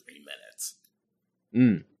less than 3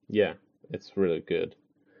 minutes. Yeah, it's really good.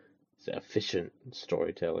 It's efficient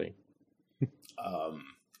storytelling.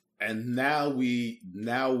 And now we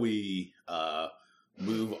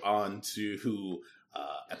move on to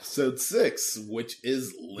episode 6, which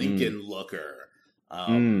is Lincoln Looker.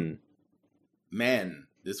 Man,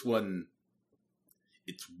 this one,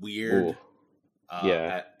 it's weird.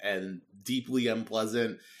 And deeply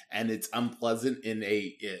unpleasant, and it's unpleasant in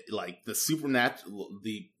like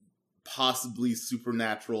the possibly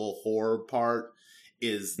supernatural horror part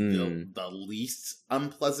is the least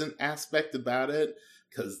unpleasant aspect about it,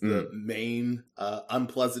 because the main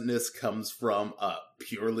unpleasantness comes from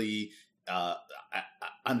purely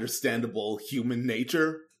understandable human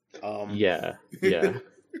nature.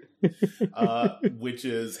 Which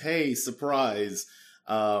is, hey, surprise,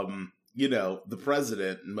 you know, the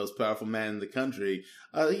president, most powerful man in the country,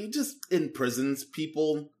 he just imprisons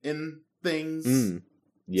people in things.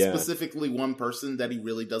 Specifically one person that he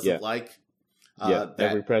really doesn't like.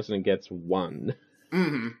 Every president gets one.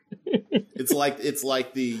 It's like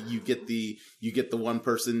you get the one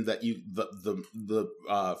person that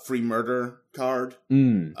the free murder card.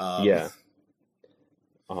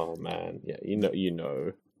 Oh man,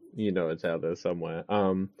 you know it's out there somewhere.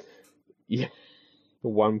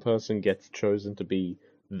 One person gets chosen to be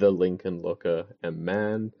the Lincoln Looker, and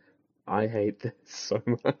man, I hate this so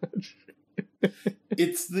much.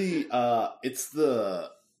 It's the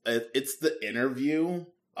interview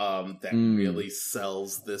that really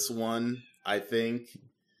sells this one, I think.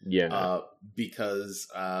 Because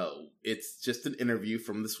it's just an interview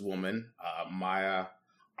from this woman, Maya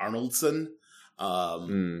Arnoldson.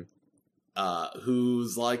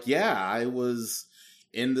 who's like, yeah, I was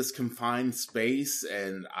in this confined space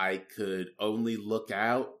and I could only look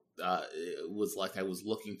out. It was like I was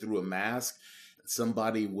looking through a mask.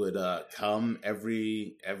 Somebody would come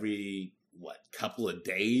every couple of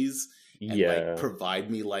days and like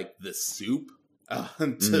provide me like the soup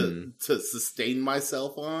to sustain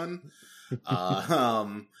myself on.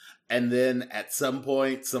 And then at some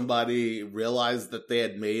point, somebody realized that they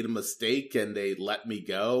had made a mistake and they let me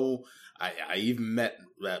go. I even met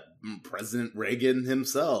President Reagan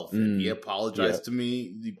himself, and he apologized to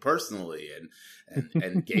me personally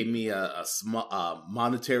and gave me a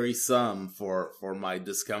monetary sum for my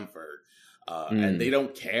discomfort. And they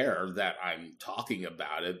don't care that I'm talking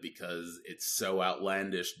about it because it's so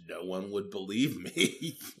outlandish, no one would believe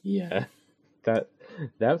me. Yeah.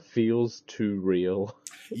 That feels too real.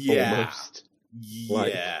 Yeah. Almost.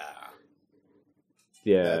 Like,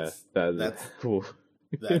 yeah. That's cool.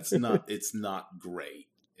 It's not great.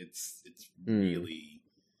 It's really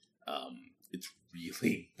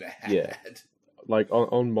bad. Yeah. Like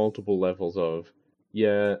on multiple levels of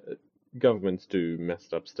governments do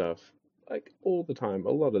messed up stuff like all the time, a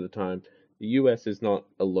lot of the time. The US is not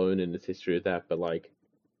alone in its history of that, but like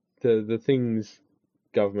the things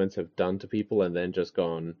governments have done to people and then just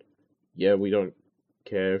gone, yeah, we don't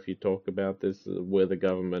care if you talk about this, we're the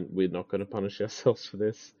government, we're not going to punish ourselves for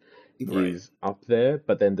this, is up there.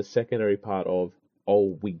 But then the secondary part of,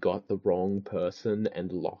 oh, we got the wrong person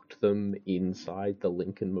and locked them inside the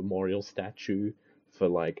Lincoln Memorial statue for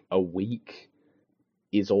like a week,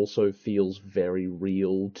 is also feels very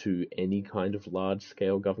real to any kind of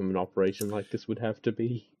large-scale government operation like this would have to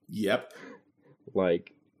be. Yep.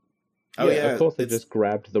 Like, of course they just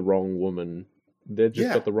grabbed the wrong woman. They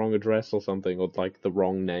just got the wrong address or something, or like the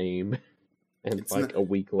wrong name. And a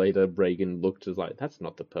week later, Reagan looked as like, that's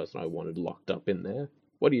not the person I wanted locked up in there.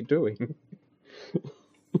 What are you doing?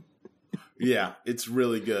 Yeah, it's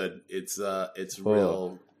really good. It's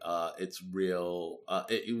real. It's real.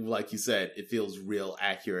 Like you said, it feels real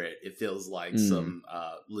accurate. It feels like some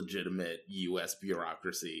legitimate U.S.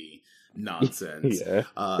 bureaucracy nonsense.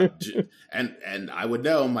 And I would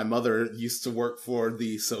know. My mother used to work for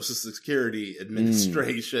the Social Security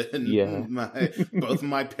Administration. Both of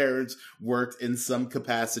my parents worked in some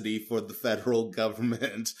capacity for the federal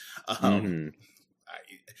government.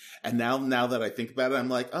 And now that I think about it, I'm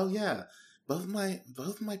like, oh yeah. Both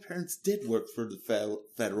of my parents did work for the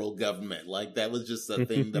federal government. Like that was just a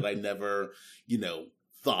thing that I never,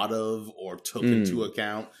 thought of or took into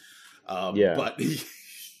account. But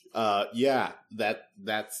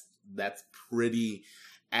that's pretty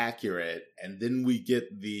accurate. And then we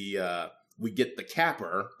get the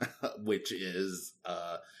capper, which is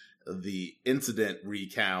the incident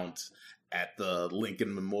recount at the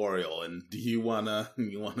Lincoln Memorial. And do you wanna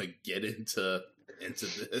get into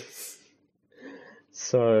this?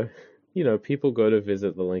 So, people go to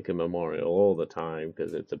visit the Lincoln Memorial all the time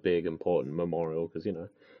because it's a big, important memorial because,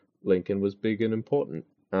 Lincoln was big and important.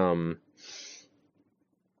 And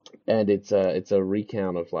it's a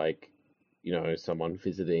recount of like, someone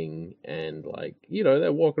visiting and like,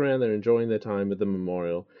 they're walking around, they're enjoying their time at the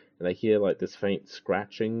memorial and they hear like this faint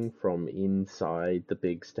scratching from inside the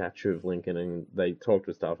big statue of Lincoln, and they talk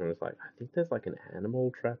to staff and it's like, I think there's like an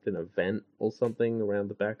animal trapped in a vent or something around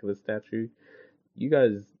the back of the statue. You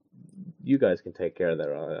guys can take care of that.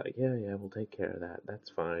 They're like, yeah, we'll take care of that. That's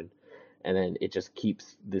fine. And then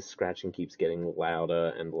this scratching keeps getting louder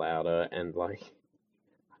and louder. And like,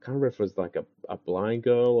 I can't remember if it was like a blind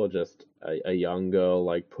girl or just a young girl,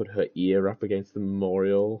 like put her ear up against the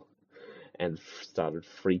memorial and started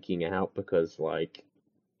freaking out because like,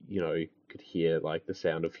 you could hear like the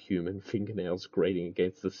sound of human fingernails grating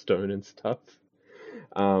against the stone and stuff.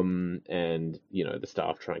 And the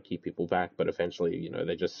staff try and keep people back, but eventually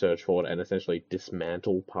they just search for it and essentially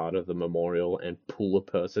dismantle part of the memorial and pull a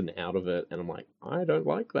person out of it, and I'm like, I don't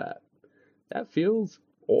like that feels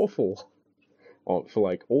awful for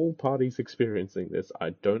like all parties experiencing this.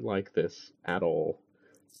 I don't like this at all.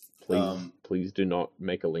 Please do not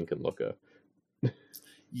make a Lincoln Looker.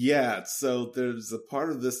 Yeah, so there's a part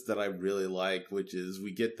of this that I really like, which is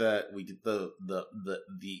we get the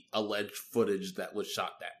alleged footage that was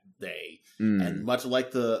shot that day, and much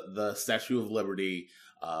like the Statue of Liberty,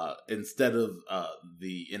 instead of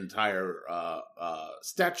the entire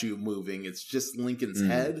statue moving, it's just Lincoln's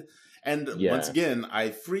head. And once again, I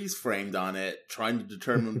freeze framed on it, trying to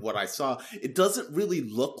determine what I saw. It doesn't really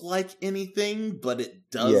look like anything, but it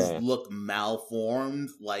does look malformed.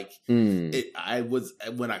 Like when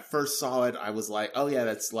I first saw it, I was like, oh yeah,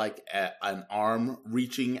 that's like an arm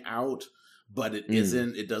reaching out. but it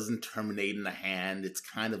isn't. It doesn't terminate in the hand. It's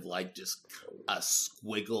kind of like just a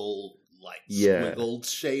squiggle, like squiggled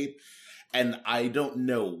shape. And I don't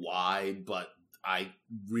know why, but I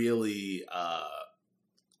really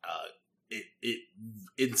it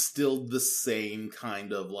instilled the same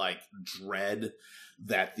kind of like dread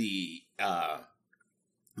that the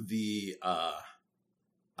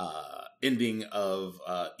ending of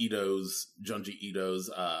Junji Ito's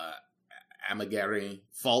Amagiri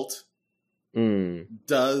Fault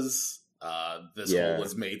does. This whole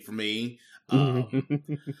was made for me.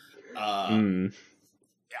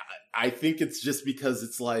 I think it's just because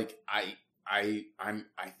it's like I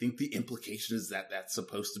think the implication is that that's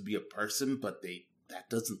supposed to be a person, but that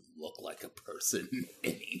doesn't look like a person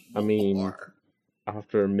anymore. I mean,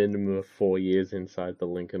 after a minimum of 4 years inside the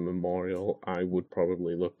Lincoln Memorial, I would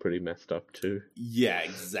probably look pretty messed up too. Yeah,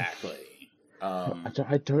 exactly.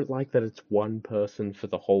 I don't like that it's one person for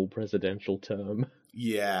the whole presidential term.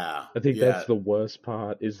 Yeah. I think that's the worst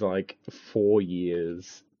part, is like 4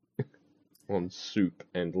 years on soup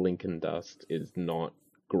and Lincoln dust is not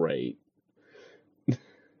great.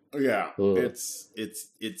 Yeah, it's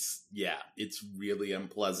really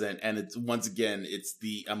unpleasant, and it's once again it's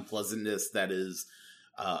the unpleasantness that is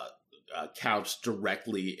couched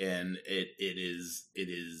directly in it. It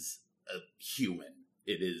is a human.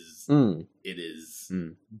 It is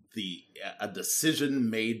a decision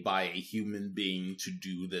made by a human being to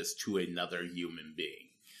do this to another human being.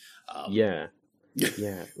 Yeah.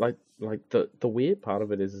 Like the weird part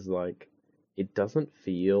of it is like it doesn't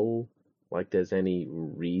feel like there's any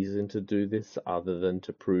reason to do this other than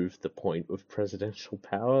to prove the point of presidential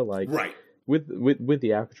power. Like, right. With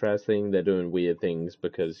the Alcatraz thing, they're doing weird things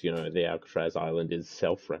because, you know, the Alcatraz island is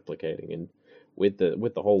self-replicating, and with the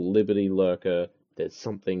whole Liberty Lurker, there's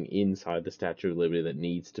something inside the Statue of Liberty that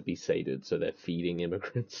needs to be sated, so they're feeding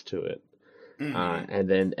immigrants to it. Mm-hmm. And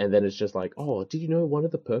then it's just like, oh, did you know one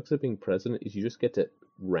of the perks of being president is you just get to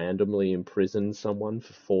randomly imprison someone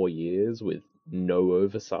for 4 years with no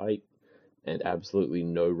oversight and absolutely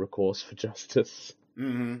no recourse for justice?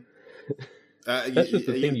 Mm-hmm. That's just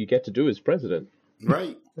the thing you get to do as president.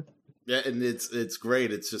 Right. Yeah, and it's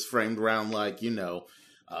great. It's just framed around like, you know,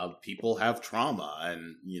 people have trauma,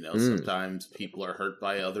 and, you know, sometimes people are hurt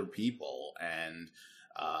by other people, and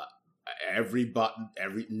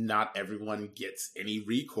not everyone gets any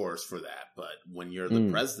recourse for that, but when you're the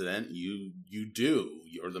president, you do.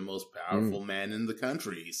 You're the most powerful man in the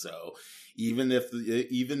country. So even if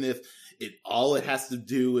all it has to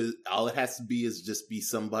be is just be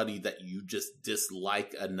somebody that you just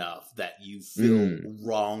dislike enough, that you feel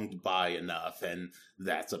wronged by enough, and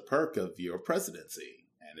that's a perk of your presidency.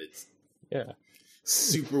 And it's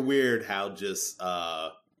super weird how just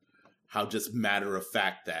matter of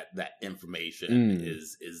fact that information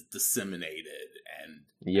is disseminated, and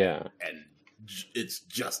it's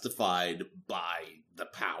justified by the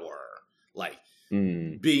power. Like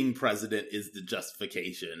being president is the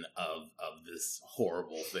justification of this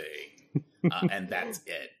horrible thing, and that's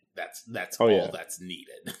it. That's all that's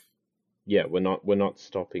needed. Yeah, we're not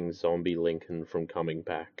stopping zombie Lincoln from coming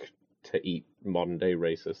back to eat modern day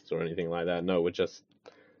racists or anything like that. No, we're just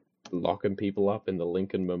locking people up in the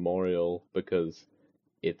Lincoln Memorial because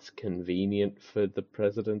it's convenient for the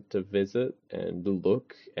president to visit and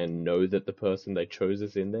look and know that the person they chose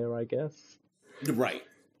is in there, I guess. Right.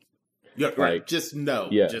 Yeah, right. Just know.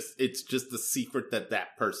 Yeah. It's just the secret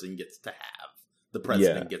that person gets to have. The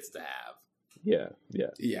president gets to have. Yeah.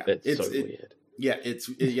 It's so weird. Yeah,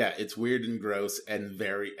 it's weird and gross and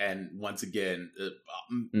once again,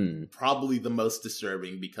 probably the most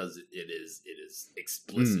disturbing because it is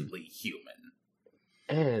explicitly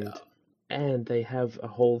human. And they have a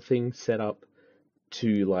whole thing set up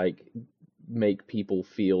to like make people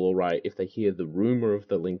feel all right if they hear the rumor of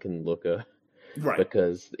the Lincoln Looker. Right.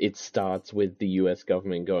 Because it starts with the US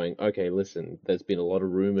government going, okay, listen, there's been a lot of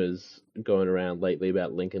rumors going around lately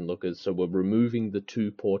about Lincoln Lookers, so we're removing the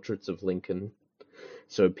 2 portraits of Lincoln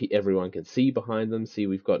so everyone can see behind them. See,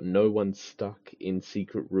 we've got no one stuck in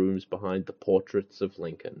secret rooms behind the portraits of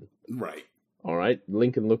Lincoln. Right. All right,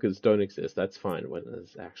 Lincoln Lookers don't exist. That's fine when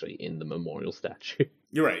it's actually in the memorial statue.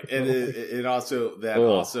 You're right, and it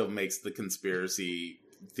also makes the conspiracy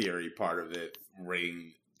theory part of it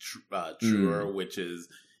ring truer, which is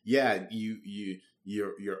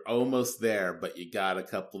you're almost there, but you got a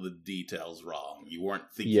couple of details wrong. You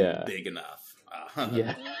weren't thinking big enough.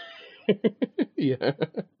 Yeah.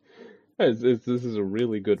 This is a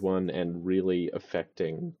really good one and really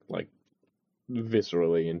affecting, like,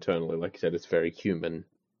 viscerally, internally. Like you said, it's very human.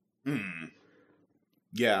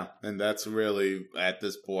 Yeah, and that's really, at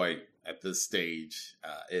this point, at this stage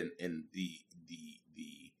in the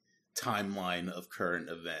timeline of current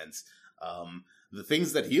events. The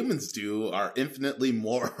things that humans do are infinitely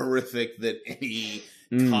more horrific than any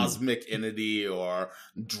cosmic entity or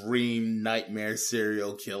dream nightmare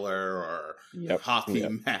serial killer or hockey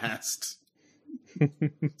masked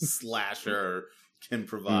slasher can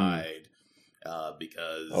provide.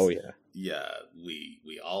 Because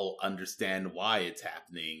we all understand why it's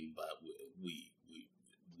happening, but we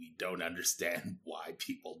don't understand why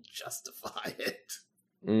people justify it.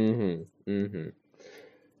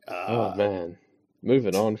 Oh man,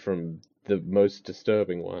 moving on from the most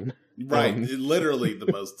disturbing one, right? Literally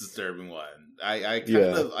the most disturbing one.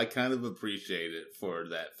 I kind of appreciate it for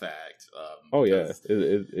that fact.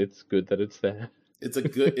 It's good that it's there. It's a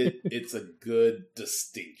good it's a good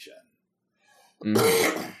distinction.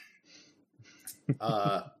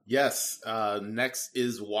 Yes. Next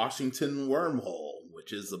is Washington Wormhole,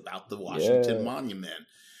 which is about the Washington Monument.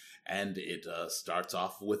 And it starts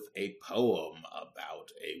off with a poem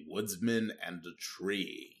about a woodsman and a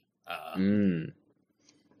tree.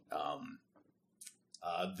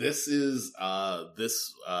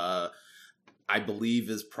 This I believe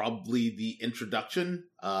is probably the introduction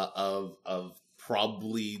of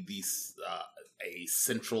probably a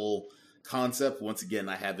central concept. Once again,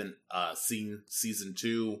 I haven't seen season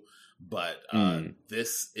 2, but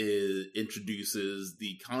this introduces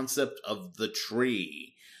the concept of the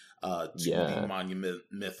tree to the monument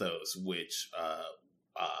mythos, which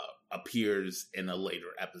appears in a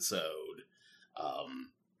later episode.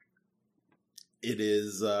 It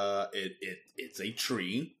is it's a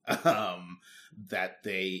tree that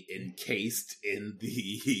they encased in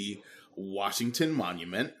the Washington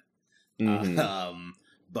Monument.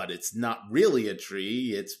 But it's not really a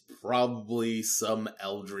tree. It's probably some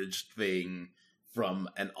eldritch thing from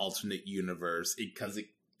an alternate universe, because it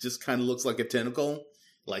just kind of looks like a tentacle.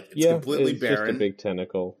 Like it's completely barren. Just a big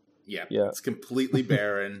tentacle. Yeah, it's completely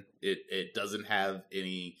barren. It doesn't have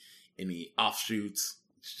any offshoots.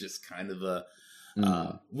 It's just kind of a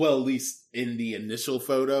well, at least in the initial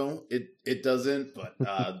photo, it doesn't. But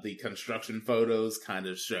the construction photos kind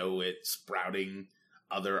of show it sprouting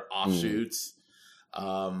other offshoots.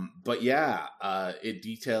 But it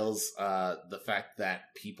details the fact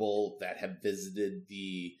that people that have visited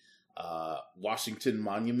the Washington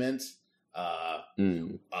Monument,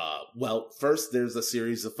 well, first there's a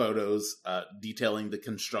series of photos detailing the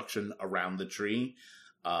construction around the tree.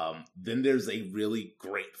 Then there's a really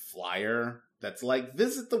great flyer that's like,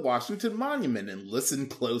 visit the Washington Monument and listen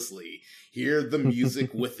closely. Hear the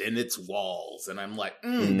music within its walls. And I'm like,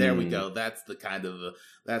 there we go. That's the kind of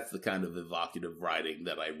evocative writing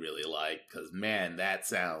that I really like. Because, man, that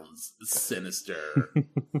sounds sinister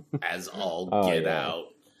as all get out.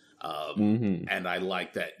 And I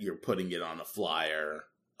like that you're putting it on a flyer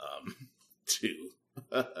to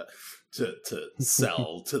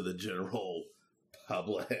sell to the general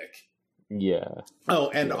public. Yeah. Oh,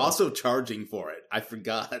 and also charging for it. I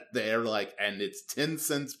forgot. They're like, and it's 10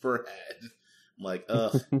 cents per head. I'm like,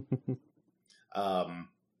 ugh.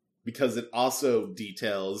 Because it also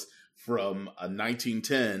details from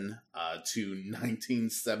 1910 to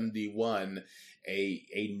 1971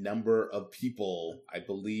 a number of people. I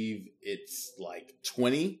believe it's like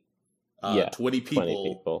 20. 20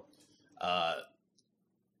 people.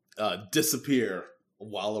 Disappear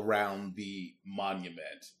while around the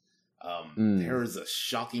monument. There is a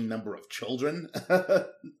shocking number of children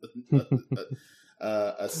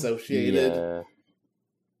associated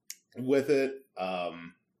with it.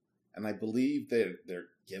 And I believe they're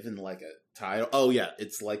given like a title. Oh yeah,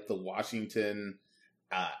 it's like the Washington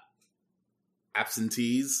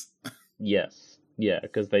absentees. Yes. Yeah,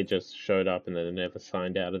 because they just showed up and then they never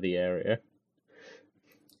signed out of the area.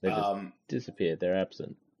 They just disappeared. They're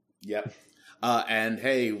absent. Yep. And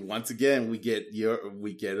hey, once again, we get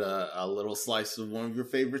a little slice of one of your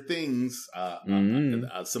favorite things,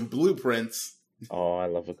 some blueprints. Oh, I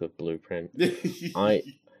love a good blueprint.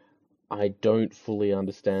 I don't fully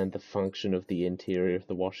understand the function of the interior of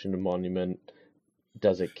the Washington Monument.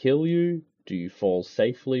 Does it kill you? Do you fall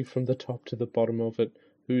safely from the top to the bottom of it?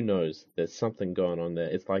 Who knows? There's something going on there.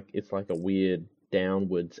 It's like a weird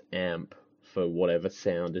downwards amp for whatever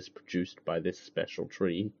sound is produced by this special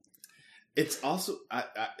tree. It's also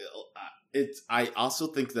I also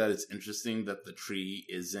think that it's interesting that the tree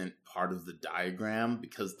isn't part of the diagram,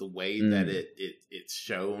 because the way that it's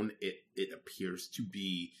shown, it appears to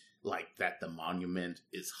be like that the monument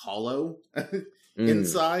is hollow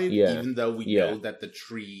inside, even though we know that the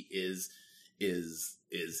tree is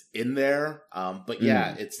in there. But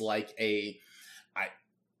it's like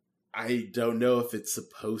I don't know if it's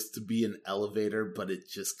supposed to be an elevator, but it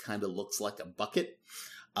just kind of looks like a bucket.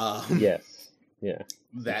 Yes. Yeah.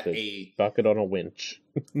 That a bucket on a winch.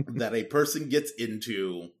 that a person gets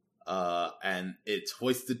into, and it's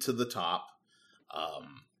hoisted to the top.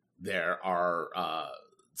 There are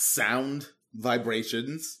sound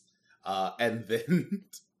vibrations, and then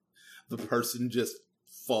the person just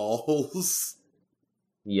falls.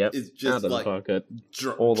 Yep, it's just out of like the bucket,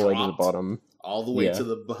 all the way to the bottom. All the way to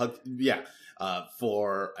the bucket,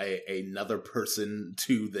 for another person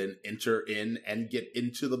to then enter in and get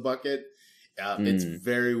into the bucket. It's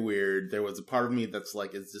very weird. There was a part of me that's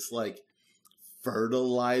like, is this like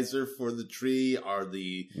fertilizer for the tree? Are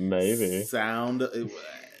the maybe sound?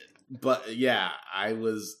 But yeah, I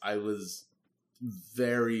was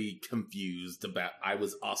very confused about. I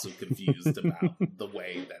was also confused about the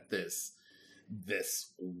way that this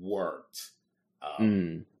worked. I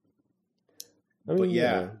mean, but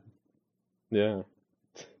yeah.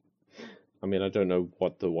 I mean, I don't know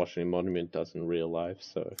what the Washington Monument does in real life,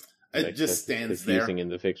 so it just stands there. In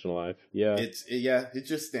the fictional life, it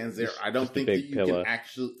just stands there. I don't think that you can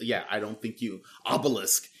actually. Yeah, I don't think you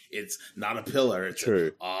obelisk. It's not a pillar. It's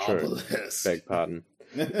true. Obelisk. Beg pardon.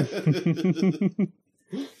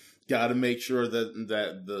 Got to make sure that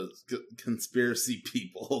the conspiracy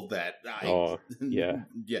people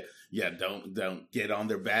don't get on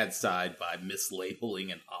their bad side by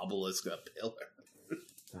mislabeling an obelisk a pillar.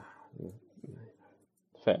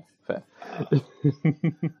 Fair.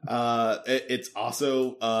 It's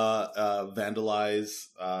also vandalize.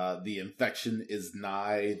 The infection is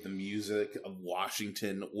nigh. The music of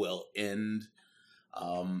Washington will end.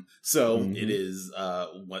 It is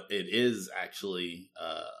what it is actually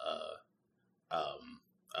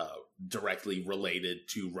directly related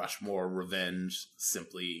to Rushmore Revenge,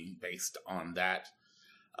 simply based on that.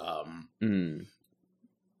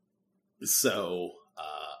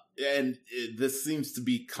 This seems to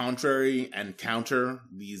be contrary and counter.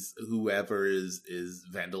 Whoever is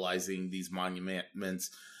vandalizing these monuments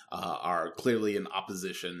are clearly in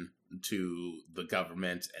opposition to the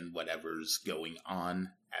government and whatever's going on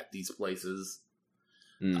at these places.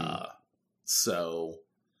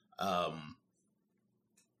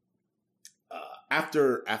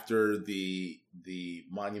 After the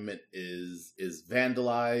monument is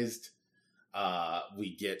vandalized,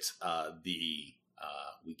 we get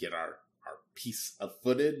our piece of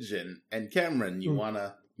footage, and Cameron, you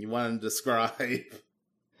wanna describe?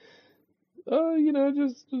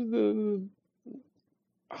 Just the.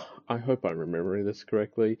 I hope I'm remembering this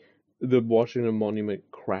correctly. The Washington Monument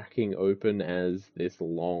cracking open as this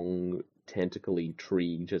long, tentacly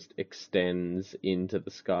tree just extends into the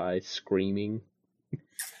sky, screaming.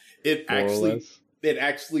 It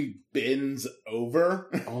actually bends over.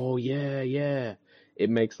 Oh yeah. It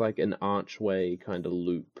makes like an archway kind of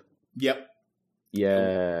loop. Yep.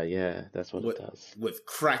 Yeah, that's what it does. With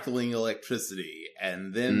crackling electricity.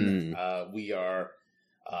 And then we are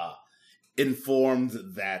informed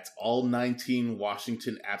that all 19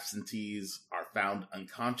 Washington absentees are found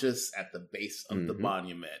unconscious at the base of the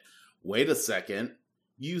monument. Wait a second.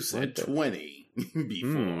 You said 20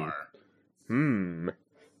 before.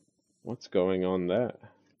 What's going on there?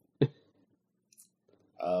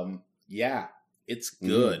 Yeah, it's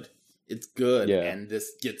good. It's good, and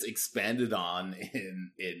this gets expanded on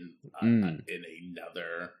in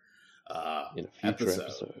another in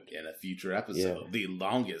a future episode. The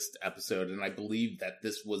longest episode, and I believe that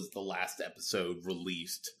this was the last episode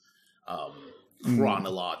released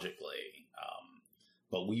chronologically.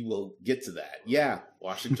 But we will get to that. Yeah,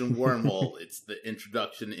 Washington Wormhole. It's the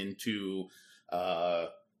introduction into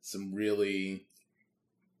some really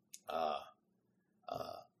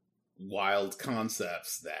wild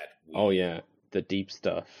concepts that the deep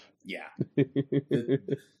stuff. Yeah.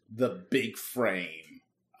 the big frame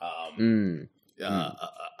I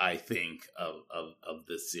think of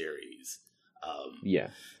this series.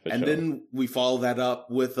 Then we follow that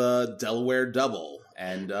up with a Delaware Double,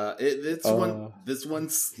 and this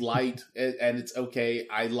one's slight and it's okay.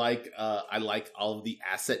 I like all of the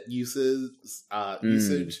asset usage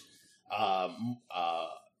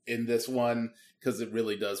in this one, because it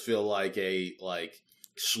really does feel like a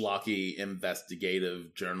schlocky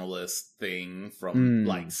investigative journalist thing from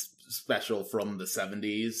special from the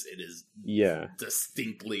 70s. It is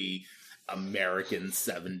distinctly American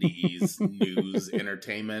 70s news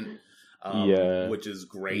entertainment, which is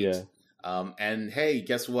great. And hey,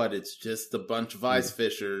 guess what? It's just a bunch of ice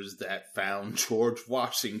fishers that found George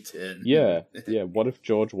Washington. What if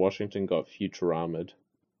George Washington got Futurama'd?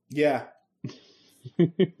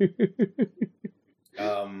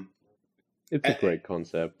 It's a great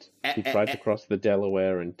concept. He tried to cross the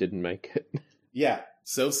Delaware and didn't make it. Yeah,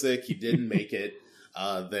 so sick he didn't make it.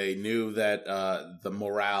 They knew that the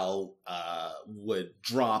morale would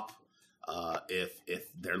drop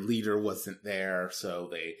if their leader wasn't there,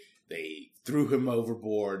 so they threw him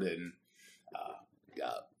overboard and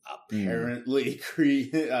apparently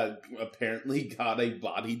apparently got a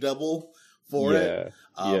body double for it.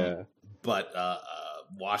 But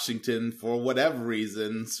Washington, for whatever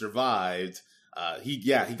reason, survived. He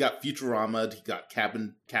got Futurama. He got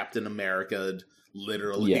Captain America.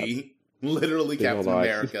 Literally, Captain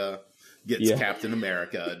America gets Captain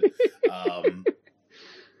America.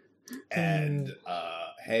 And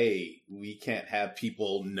hey, we can't have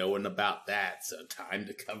people knowing about that, so time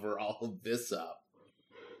to cover all of this up.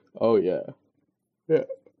 Oh yeah.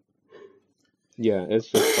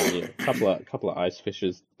 It's just funny. A couple of ice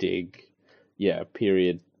fishers dig.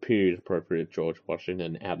 Period appropriate George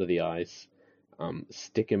Washington out of the ice.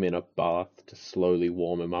 Stick him in a bath to slowly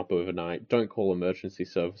warm him up overnight. Don't call emergency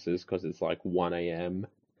services because it's like 1 a.m.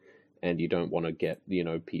 and you don't want to get,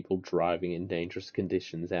 people driving in dangerous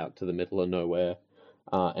conditions out to the middle of nowhere.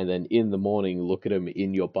 And then in the morning, look at him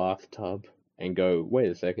in your bathtub and go,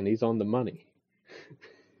 wait a second, he's on the money.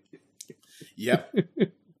 Yep.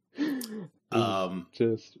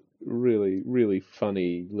 Just really, really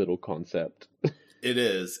funny little concept. It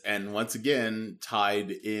is, and once again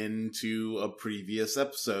tied into a previous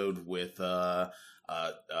episode with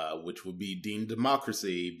which would be Dean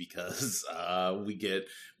Democracy, because we get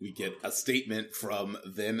a statement from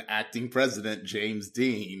then acting president James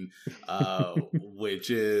Dean,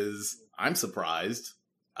 which is, I'm surprised.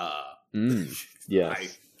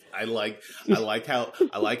 Yes. I like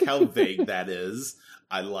how vague that is.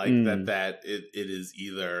 I like that it is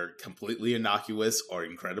either completely innocuous or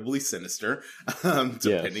incredibly sinister,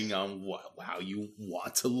 depending on how you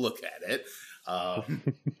want to look at it.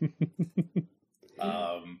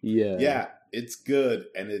 It's good,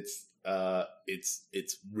 and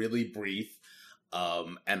it's really brief.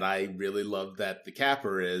 And I really love that the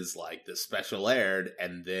capper is like the special aired,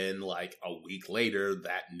 and then like a week later,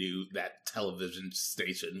 that television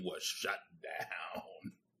station was shut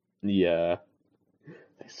down. Yeah.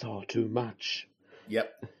 They saw too much.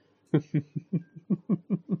 Yep.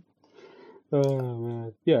 Oh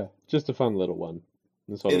man. Yeah, just a fun little one.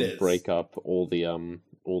 And sort of break up all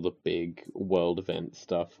the big world event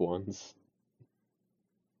stuff ones.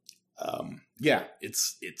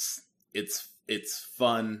 It's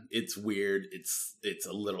fun, it's weird, it's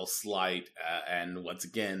a little slight, and once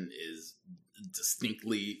again is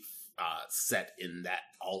distinctly set in that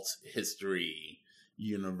alt history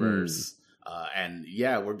universe. And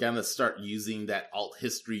we're gonna start using that alt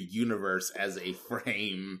history universe as a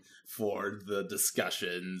frame for the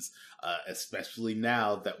discussions, especially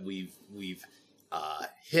now that we've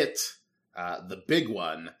hit the big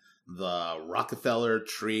one, the Rockefeller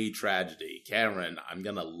Tree Tragedy. Cameron, I'm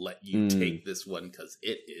gonna let you take this one because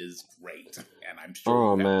it is great, and I'm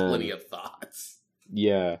sure you have plenty of thoughts.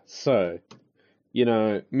 Yeah, so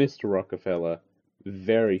Mr. Rockefeller,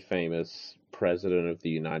 very famous president of the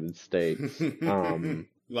United States.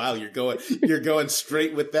 Wow, you're going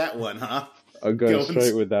straight with that one, huh? I'm going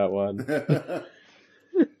straight with that one.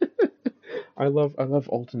 I love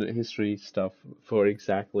alternate history stuff for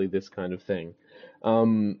exactly this kind of thing.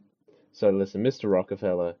 So listen, Mr.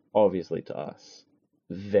 Rockefeller, obviously to us,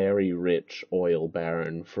 very rich oil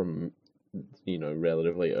baron from,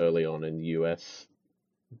 relatively early on in U.S.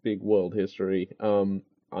 big world history.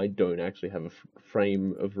 I don't actually have a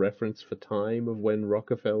frame of reference for time of when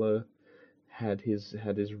Rockefeller had his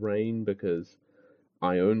reign, because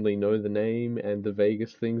I only know the name and the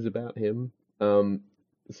vaguest things about him.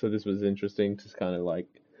 So this was interesting to kind of like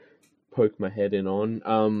poke my head in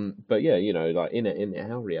on. But yeah, like in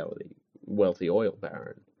our reality, wealthy oil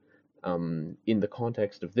baron. In the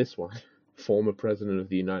context of this one, former president of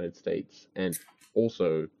the United States and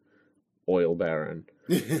also oil baron.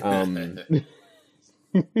 This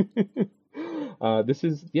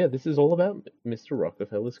is all about Mr.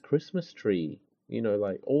 Rockefeller's Christmas tree.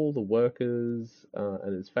 Like all the workers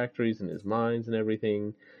and his factories and his mines and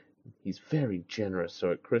everything. He's very generous.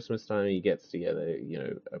 So at Christmas time, he gets together,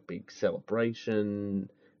 a big celebration,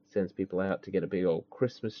 sends people out to get a big old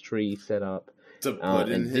Christmas tree set up to put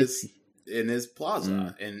in his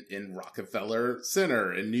plaza in Rockefeller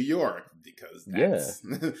Center in New York, because that's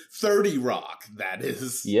 30 Rock. That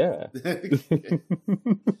is, exactly.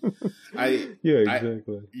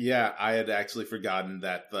 I had actually forgotten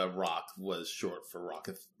that the Rock was short for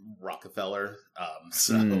Rockefeller.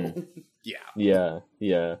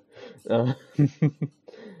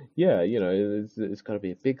 yeah, it's got to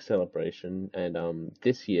be a big celebration, and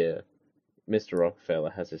this year, Mr. Rockefeller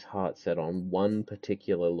has his heart set on one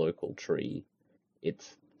particular local tree.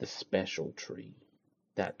 It's the special tree.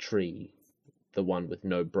 That tree, the one with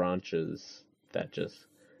no branches, that just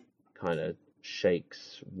kind of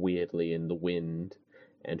shakes weirdly in the wind,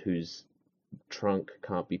 and whose trunk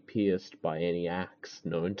can't be pierced by any axe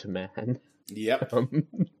known to man. Yep.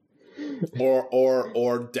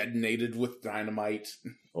 Or detonated with dynamite.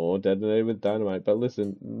 Or detonated with dynamite. But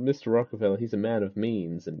listen, Mr. Rockefeller, he's a man of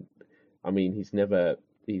means, and I mean, he's never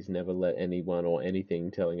let anyone or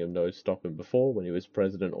anything telling him no stop him before when he was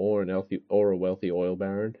president or a wealthy oil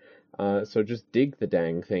baron. So just dig the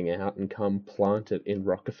dang thing out and come plant it in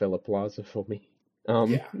Rockefeller Plaza for me.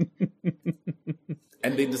 Yeah.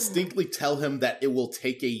 And they distinctly tell him that it will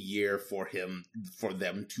take a year for them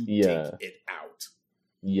to dig it out.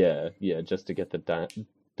 Yeah, just to get the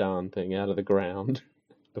darn thing out of the ground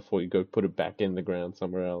before you go put it back in the ground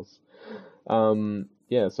somewhere else.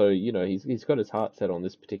 Yeah, so, he's got his heart set on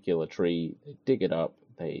this particular tree. They dig it up,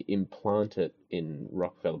 they implant it in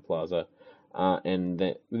Rockefeller Plaza,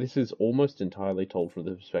 and this is almost entirely told from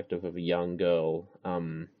the perspective of a young girl.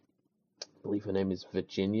 I believe her name is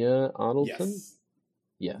Virginia Arnoldson?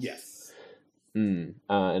 Yes.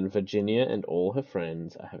 And Virginia and all her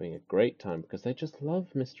friends are having a great time because they just love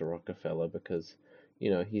Mr. Rockefeller because,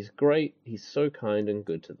 he's great, he's so kind and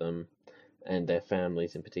good to them, and their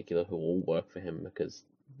families in particular who all work for him because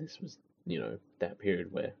this was, that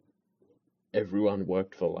period where everyone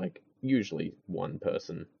worked for, usually one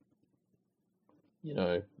person.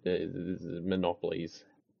 The monopolies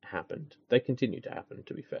happened. They continue to happen,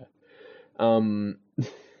 to be fair.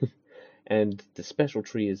 And the special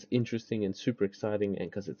tree is interesting and super exciting, and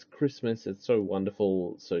because it's Christmas, it's so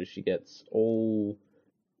wonderful. So she gets all,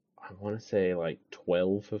 I want to say,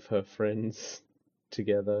 12 of her friends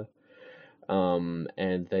together,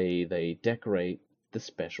 and they decorate the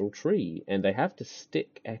special tree, and they have to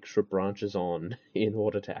stick extra branches on in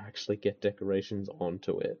order to actually get decorations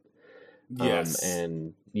onto it. Yes.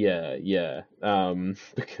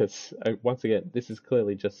 Because once again, this is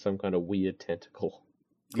clearly just some kind of weird tentacle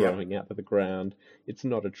growing out of the ground. It's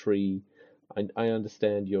not a tree. I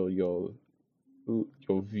understand your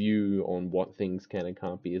view on what things can and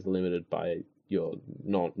can't be is limited by your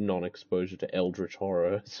non-exposure to eldritch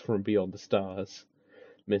horrors from beyond the stars,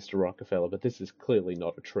 Mr. Rockefeller, but this is clearly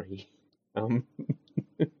not a tree.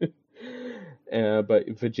 But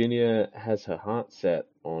Virginia has her heart set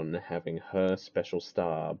on having her special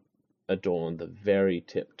star adorn the very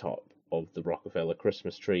tip top of the Rockefeller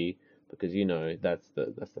Christmas tree, because that's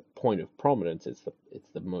the point of prominence. It's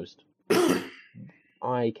the most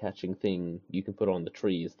eye-catching thing you can put on the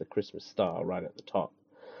tree is the Christmas star right at the top.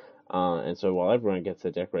 And so while everyone gets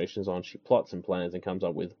their decorations on, she plots and plans and comes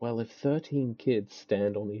up with, well, if 13 kids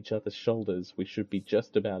stand on each other's shoulders, we should be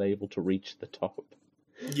just about able to reach the top.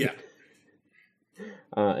 Yeah.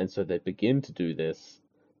 And so they begin to do this,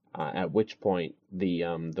 at which point the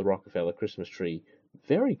Rockefeller Christmas tree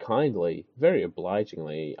very kindly, very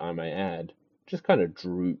obligingly, I may add, just kind of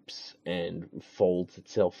droops and folds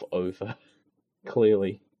itself over,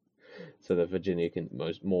 clearly, so that Virginia can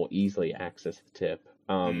more easily access the tip.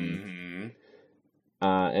 And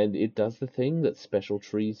it does the thing that special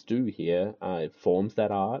trees do here. It forms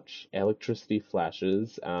that arch, electricity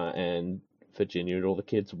flashes, and Virginia and all the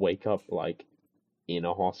kids wake up in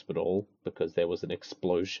a hospital because there was an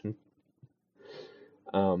explosion.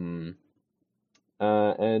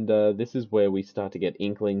 This is where we start to get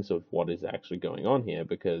inklings of what is actually going on here,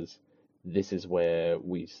 because this is where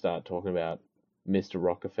we start talking about Mr.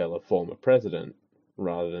 Rockefeller, former president,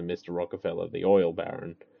 rather than Mr. Rockefeller, the oil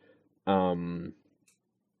baron.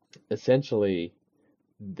 Essentially,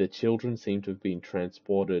 the children seem to have been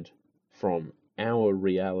transported from our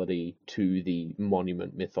reality to the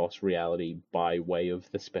monument mythos reality by way of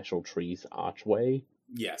the special tree's archway.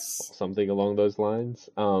 Yes. Or something along those lines.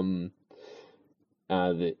 And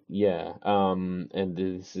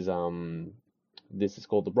this is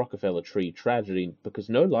called the Rockefeller Tree Tragedy because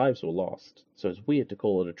no lives were lost. So it's weird to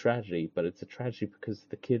call it a tragedy, but it's a tragedy because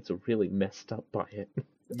the kids are really messed up by it.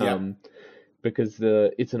 Yeah. Because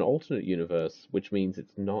it's an alternate universe, which means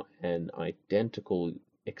it's not an identical,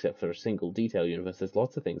 except for a single detail universe. There's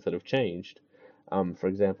lots of things that have changed. For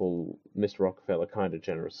example, Mr. Rockefeller, kind of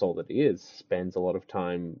generous soul that he is, spends a lot of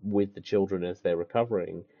time with the children as they're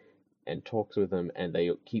recovering and talks with them, and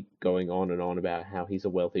they keep going on and on about how he's a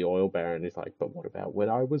wealthy oil baron. He's like, but what about when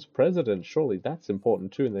I was president? Surely that's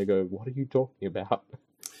important too. And they go, what are you talking about?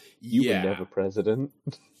 You were never president.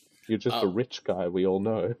 You're just a rich guy, we all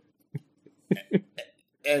know.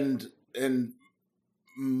 and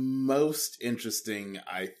most interesting,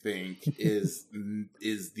 I think, is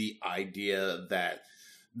the idea that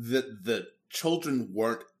the children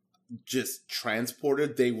weren't just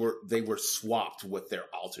transported; they were swapped with their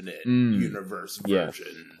alternate universe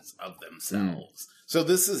versions of themselves. So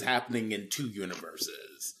this is happening in two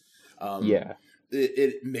universes.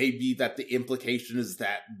 It may be that the implication is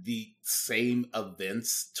that the same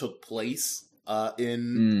events took place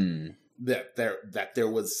in that there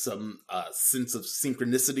was some sense of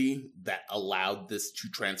synchronicity that allowed this to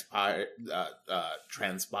transpire.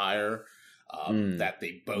 That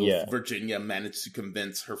they both Virginia managed to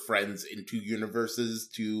convince her friends in two universes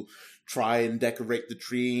to try and decorate the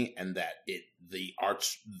tree, and that the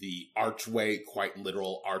archway, quite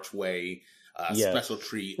literal archway, special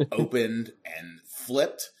tree opened and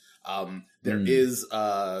flipped. There is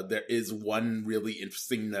one really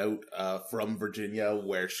interesting note from Virginia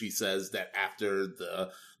where she says that after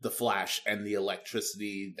the flash and the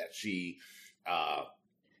electricity that she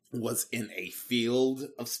was in a field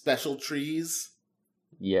of special trees.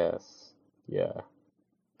 Yes. Yeah.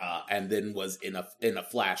 And then was in a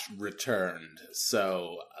flash returned.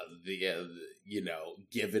 So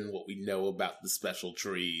given what we know about the special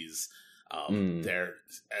trees, there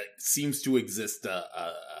seems to exist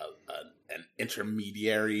an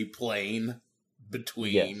intermediary plane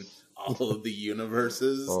between all of the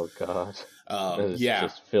universes. Oh God. It's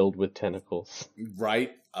just filled with tentacles.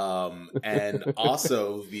 Right. And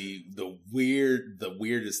also the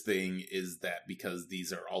weirdest thing is that because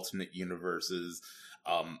these are alternate universes,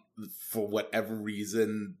 for whatever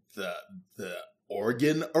reason, the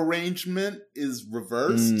organ arrangement is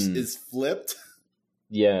reversed, is flipped.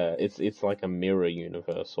 Yeah, it's like a mirror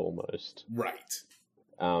universe almost. Right.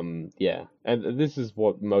 And this is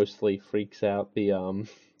what mostly freaks out the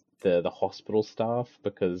hospital staff,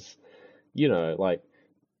 because,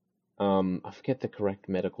 I forget the correct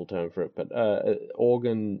medical term for it, but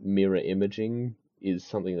organ mirror imaging is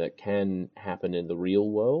something that can happen in the real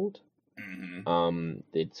world.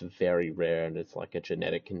 It's very rare, and it's like a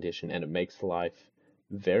genetic condition, and it makes life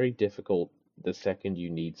very difficult the second you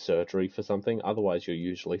need surgery for something. Otherwise, you're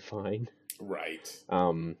usually fine. Right.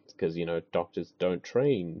 Because, doctors don't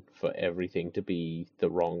train for everything to be the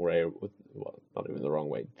wrong way, well, not even the wrong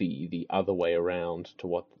way, the other way around to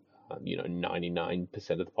what, 99%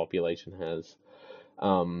 of the population has.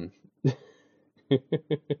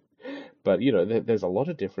 But, there's a lot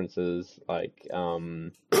of differences, like,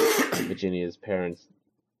 Virginia's parents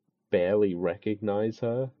barely recognize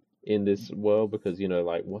her in this world because,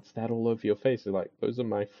 what's that all over your face? They're like, those are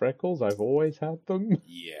my freckles, I've always had them.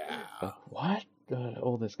 Yeah. What?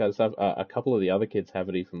 All this kind of stuff. A couple of the other kids have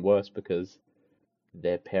it even worse because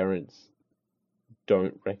their parents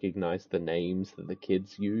don't recognize the names that the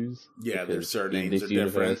kids use. Yeah, their surnames are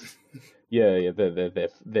different.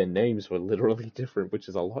 Their names were literally different, which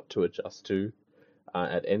is a lot to adjust to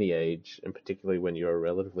at any age, and particularly when you're a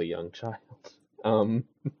relatively young child.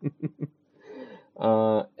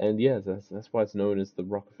 That's why it's known as the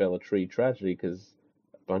Rockefeller Tree Tragedy, because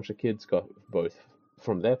a bunch of kids got both,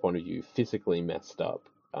 from their point of view, physically messed up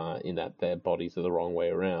in that their bodies are the wrong way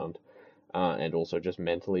around, and also just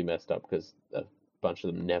mentally messed up because a bunch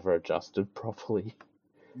of them never adjusted properly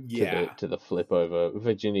to the flip over.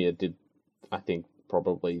 Virginia did, I think,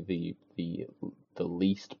 probably the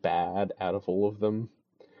least bad out of all of them.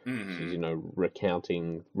 She's,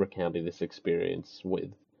 recounting this experience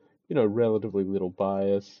with, relatively little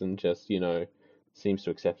bias, and just, seems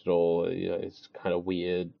to accept it all. It's kind of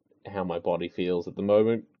weird how my body feels at the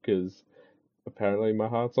moment, because apparently my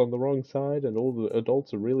heart's on the wrong side, and all the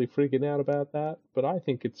adults are really freaking out about that, but I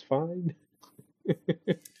think it's fine.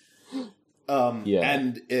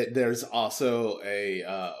 And there's also a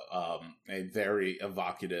very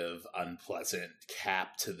evocative, unpleasant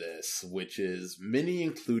cap to this, which is many,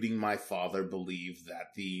 including my father, believe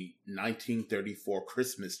that the 1934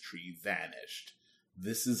 Christmas tree vanished.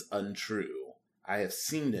 This is untrue. I have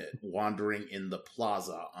seen it wandering in the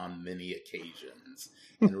plaza on many occasions,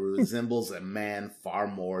 and it resembles a man far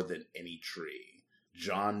more than any tree.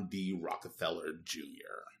 John D. Rockefeller,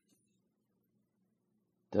 Jr.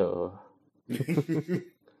 Duh.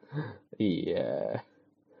 Yeah,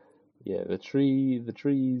 the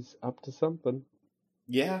tree's up to something.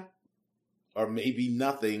 Yeah, or maybe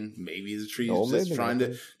nothing. Maybe the tree's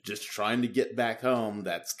just trying to get back home.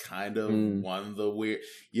 That's kind of one of the weird.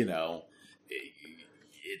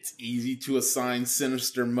 It's easy to assign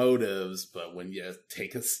sinister motives, but when you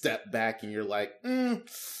take a step back and you're like,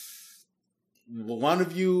 one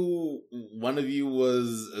of you was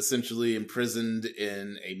essentially imprisoned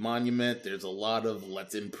in a monument. There's a lot of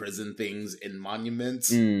let's imprison things in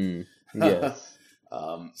monuments. Yes.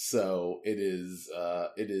 So it is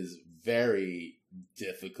very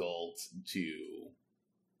difficult to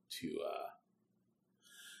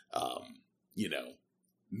you know,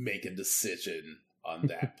 make a decision on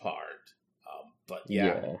that part. But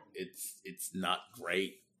yeah, it's not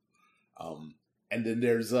great. And then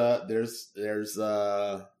there's a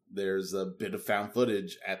bit of found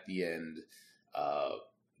footage at the end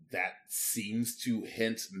that seems to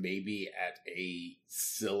hint maybe at a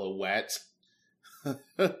silhouette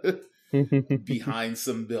behind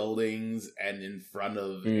some buildings and in front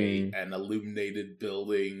of an illuminated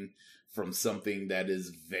building from something that is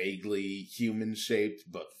vaguely human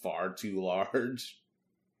shaped but far too large.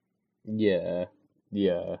 Yeah.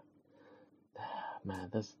 Man,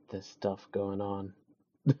 there's stuff going on.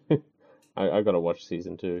 I gotta watch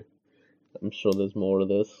season 2. I'm sure there's more of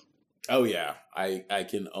this. Oh yeah, I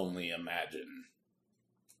can only imagine.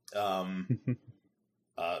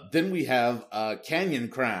 Then we have Canyon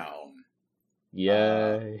Crown.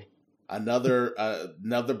 Yay! Another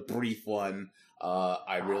brief one.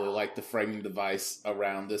 I really like the framing device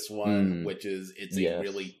around this one, which is it's a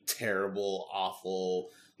really terrible, awful,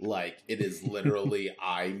 like it is literally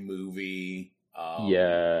iMovie.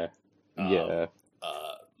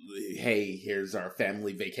 Hey, here's our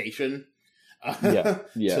family vacation.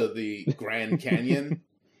 To the Grand Canyon.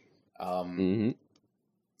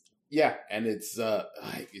 Yeah, and it's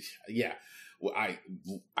I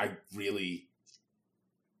really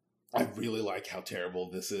like how terrible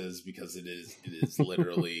this is, because it is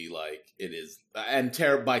literally like it is, and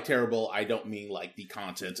by terrible I don't mean like the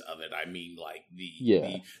content of it, I mean like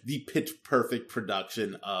the pitch perfect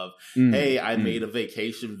production of hey, I made a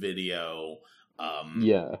vacation video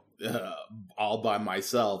all by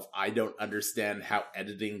myself. I don't understand how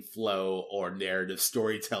editing flow or narrative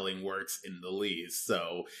storytelling works in the least.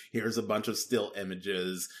 So here's a bunch of still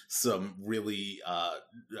images, some really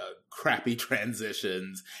crappy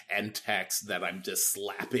transitions, and text that I'm just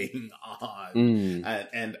slapping on.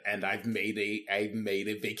 And I've made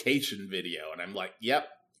a vacation video, and I'm like, yep,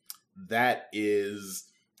 that is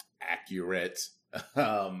accurate.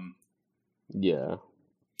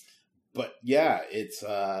 But yeah, it's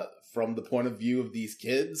from the point of view of these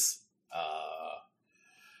kids.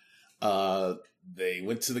 They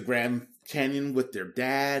went to the Grand Canyon with their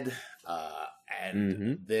dad,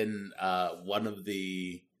 and then one of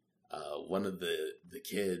the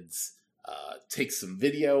kids takes some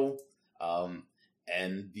video,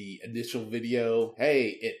 and the initial video,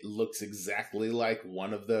 hey, it looks exactly like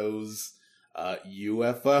one of those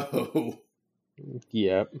UFO.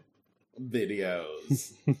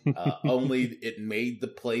 Videos. Only it made the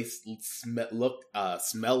place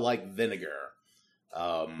smell like vinegar.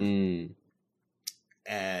 And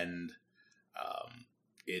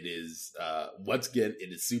it is once again,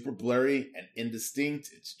 it is super blurry and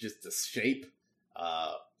indistinct. It's just a shape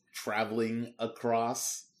traveling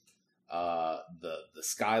across the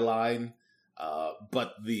skyline.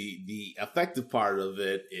 But the effective part of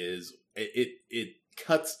it is it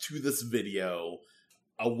cuts to this video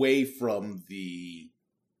away from the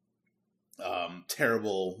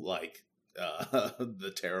terrible, like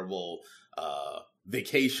the terrible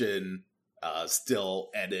vacation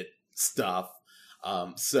still edit stuff.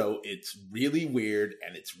 So it's really weird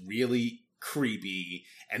and it's really creepy,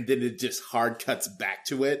 and then it just hard cuts back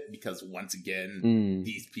to it, because once again,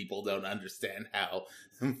 these people don't understand how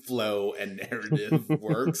flow and narrative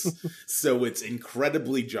works. So it's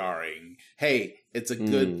incredibly jarring. Hey, it's a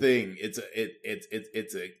good thing. It's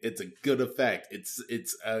a good effect. It's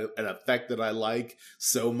an effect that I like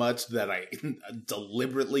so much that I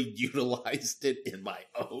deliberately utilized it in my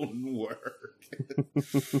own work.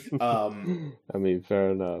 I mean, fair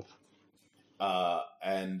enough.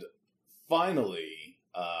 And finally,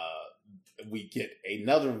 we get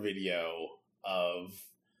another video of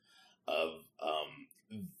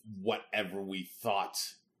whatever we thought,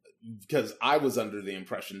 because I was under the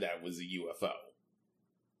impression that it was a UFO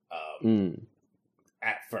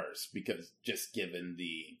at first, because just given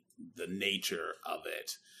the nature of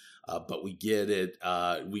it. But we get it.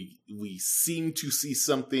 We seem to see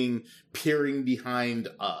something peering behind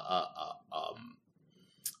a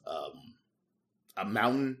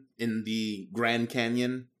mountain in the Grand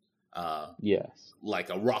Canyon. Like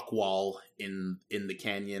a rock wall in the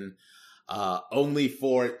canyon. Only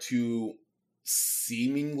for it to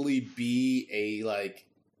seemingly be a like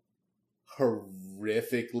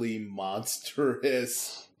horrifically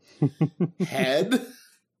monstrous head.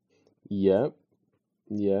 Yep,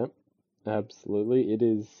 absolutely. It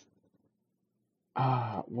is.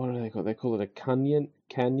 What do they call it? They call it a canyon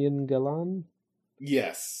galan.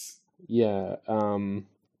 Yes. Yeah.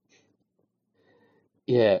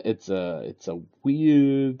 Yeah, it's a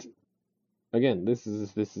weird. Again, this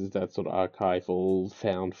is that sort of archival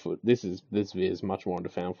found foot. This veers much more into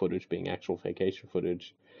found footage being actual vacation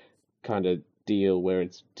footage kind of deal where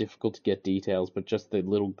it's difficult to get details, but just the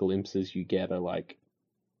little glimpses you get are like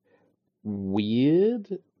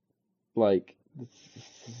weird. Like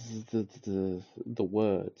the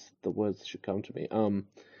words should come to me.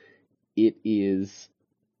 It is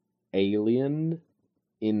alien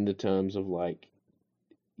in the terms of like,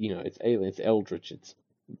 it's alien, it's eldritch, it's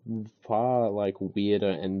far like weirder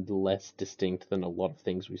and less distinct than a lot of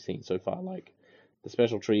things we've seen so far. Like the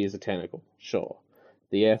special tree is a tentacle, sure.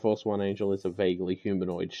 The Air Force One angel is a vaguely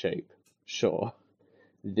humanoid shape, sure.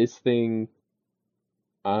 This thing,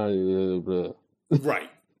 Right.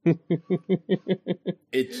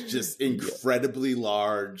 It's just incredibly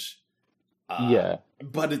large. Yeah.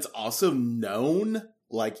 But it's also known.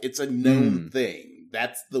 Like, it's a known thing.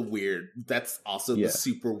 That's also the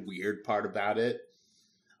super weird part about it.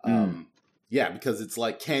 Yeah, because it's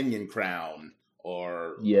like Canyon Crown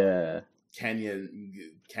or Canyon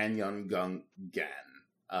Gungan,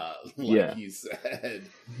 like you said.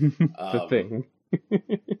 The thing.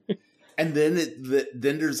 And then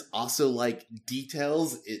then there's also like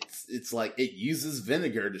details. It's like it uses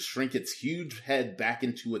vinegar to shrink its huge head back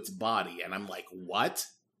into its body, and I'm like, what?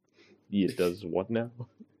 It does what now?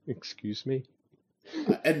 Excuse me.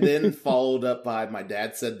 And then followed up by my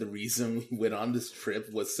dad said the reason we went on this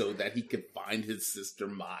trip was so that he could find his sister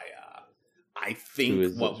Maya. I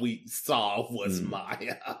think what we saw was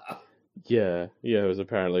Maya. Yeah, it was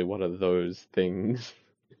apparently one of those things.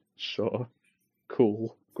 Sure.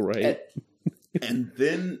 Cool. Great. And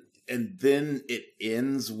then it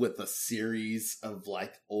ends with a series of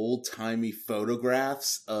like old-timey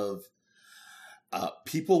photographs of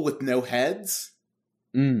people with no heads.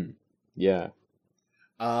 Yeah.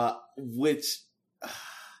 Which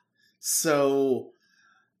so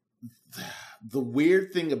the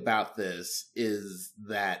weird thing about this is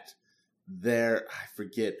that I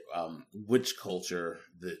forget which culture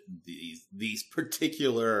these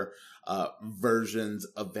particular versions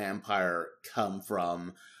of vampire come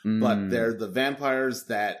from, but they're the vampires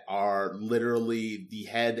that are literally the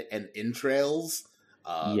head and entrails.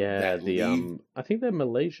 I think they're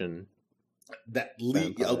Malaysian. That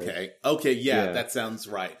leave okay, yeah, that sounds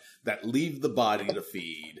right. That leave the body to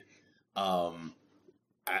feed, and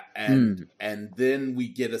then we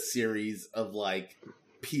get a series of like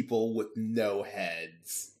people with no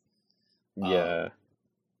heads.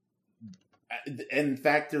 In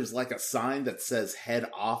fact, there's like a sign that says "Head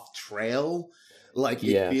Off Trail." Like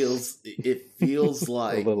it feels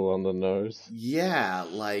like a little on the nose. Yeah,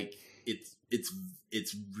 like it's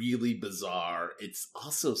really bizarre. It's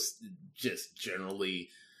also just generally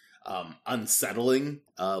unsettling.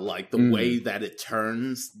 Like the way that it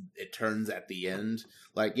turns at the end.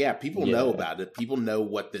 Like, yeah, people know about it. People know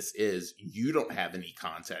what this is. You don't have any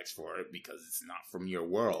context for it because it's not from your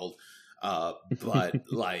world.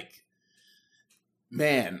 But like,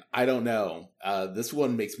 man, I don't know. This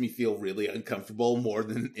one makes me feel really uncomfortable more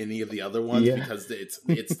than any of the other ones because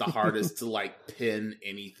it's the hardest to like pin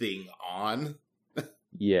anything on.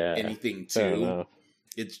 Anything to.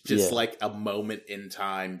 It's just like a moment in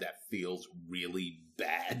time that feels really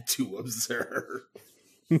bad to observe.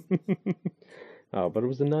 Oh, but it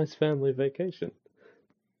was a nice family vacation.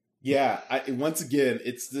 Yeah, once again,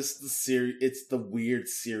 it's the weird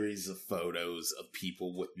series of photos of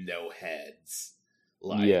people with no heads.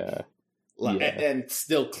 And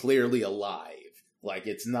still clearly alive. Like,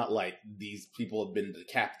 it's not like these people have been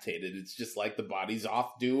decapitated. It's just like the body's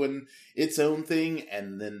off doing its own thing,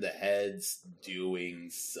 and then the head's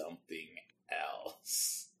doing something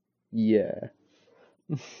else. Yeah.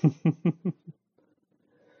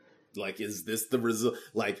 Like, is this the result?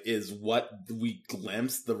 Like, is what we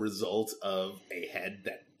glimpse the result of a head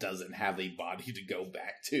that doesn't have a body to go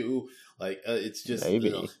back to? Like, it's just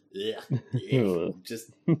maybe.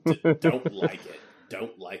 Just don't like it.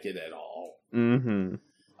 Don't like it at all. And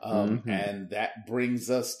that brings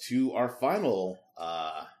us to our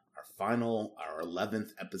 11th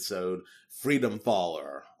episode, Freedom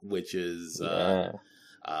Faller, which is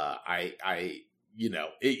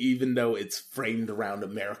even though it's framed around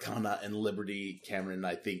Americana and liberty, Cameron,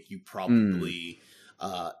 I think you probably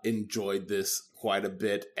enjoyed this quite a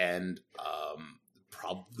bit and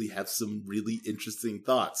probably have some really interesting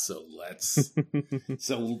thoughts. So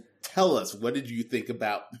so tell us, what did you think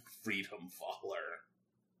about Freedom Faller?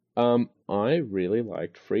 I really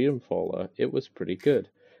liked Freedom Faller. It was pretty good.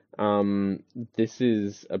 This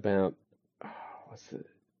is about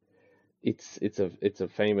it's a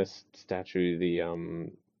famous statue, the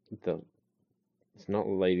It's not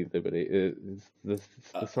Lady Liberty. It's the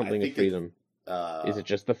something of freedom. Is it Uh,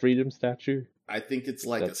 just the freedom statue? I think it's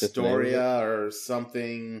like That's just the name of it? Astoria or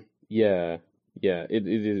something. Yeah, yeah. It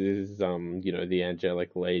is the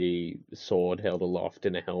angelic lady, sword held aloft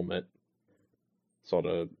in a helmet, sort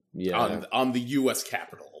of. Yeah, On the U.S.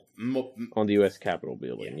 Capitol. on the U.S. Capitol Yeah,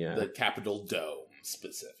 building. Yeah, the Capitol Dome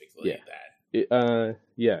specifically. yeah. That.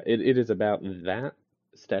 It is about that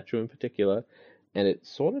statue in particular, and it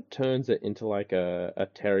sort of turns it into like a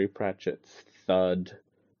Terry Pratchett's Thud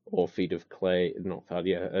or Feet of Clay, not Thud,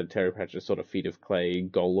 yeah, a Terry Pratchett sort of Feet of Clay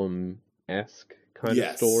Golem-esque kind of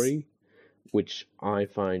Yes. story, which I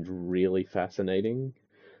find really fascinating.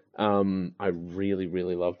 I really,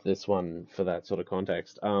 really loved this one for that sort of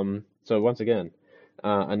context. So once again,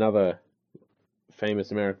 another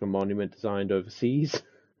famous American monument designed overseas.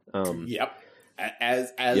 Yep.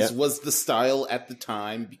 As Yeah. was the style at the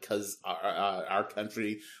time, because our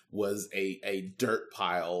country was a dirt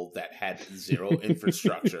pile that had zero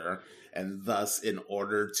infrastructure, and thus, in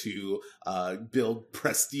order to build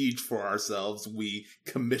prestige for ourselves, we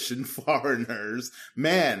commissioned foreigners.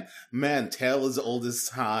 Man, tale as old as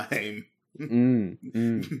time.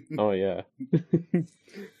 Oh yeah.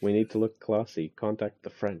 We need to look classy. Contact the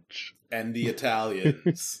French And the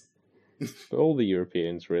Italians. all the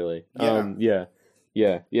Europeans, really. Yeah.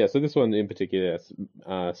 Yeah. So this one in particular,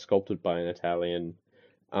 sculpted by an Italian.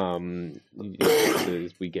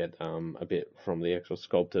 We get a bit from the actual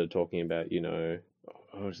sculptor talking about, no,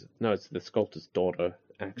 it's the sculptor's daughter,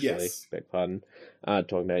 actually. Yes. Beg pardon.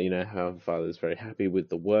 Talking about, how her father's very happy with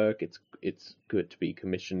the work. It's good to be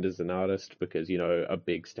commissioned as an artist because, a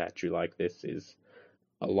big statue like this is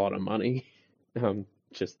a lot of money,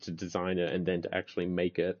 just to design it and then to actually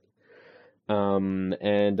make it. And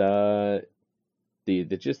the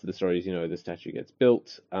gist of the story is, the statue gets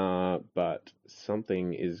built, but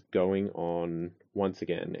something is going on once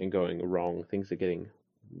again and going wrong. Things are getting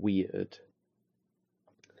weird.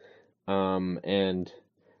 And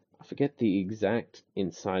I forget the exact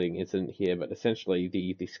inciting incident here, but essentially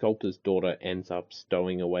the sculptor's daughter ends up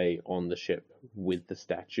stowing away on the ship with the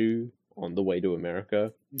statue on the way to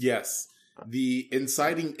America. Yes. The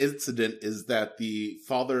inciting incident is that the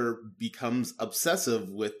father becomes obsessive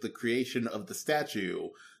with the creation of the statue.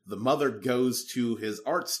 The mother goes to his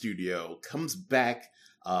art studio, comes back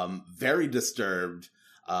very disturbed,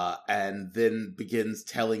 and then begins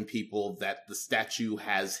telling people that the statue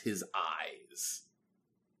has his eyes.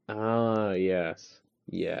 Ah, yes.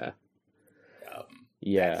 Yeah.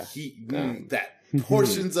 Yeah. That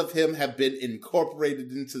portions of him have been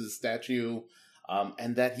incorporated into the statue.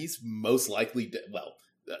 And that he's most likely,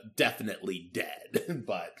 definitely dead.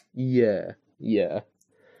 But yeah.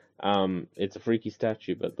 It's a freaky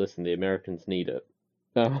statue, but listen, the Americans need it.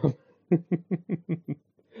 And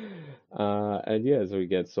yeah, so we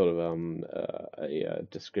get sort of a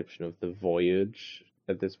description of the voyage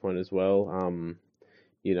at this point as well.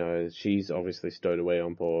 She's obviously stowed away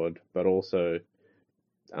on board, but also,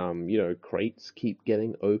 crates keep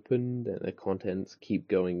getting opened and the contents keep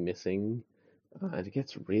going missing. And it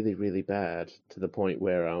gets really, really bad to the point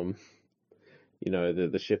where,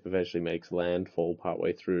 the ship eventually makes landfall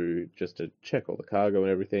partway through just to check all the cargo and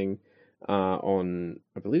everything. I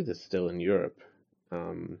believe they're still in Europe,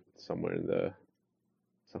 somewhere in the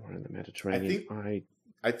Mediterranean.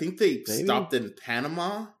 I think they stopped in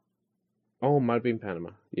Panama. Oh, it might have been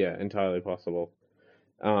Panama. Yeah, entirely possible.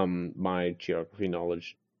 My geography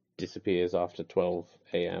knowledge disappears after 12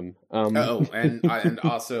 a.m. And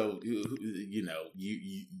also, you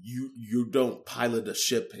don't pilot a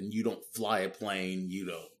ship and you don't fly a plane. You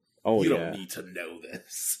don't need to know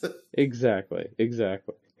this. Exactly.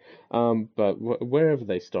 But wherever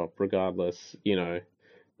they stop, regardless, they're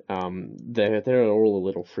all a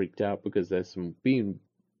little freaked out because there's been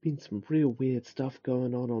some real weird stuff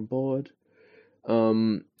going on board.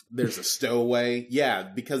 There's a stowaway,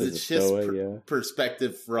 because it shifts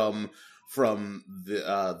perspective from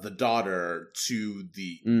the daughter to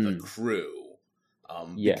the crew.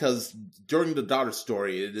 Because during the daughter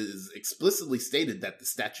story, it is explicitly stated that the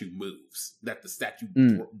statue moves, that the statue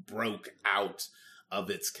broke out of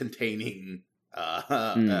its containing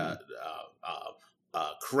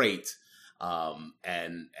crate.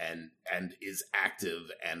 And is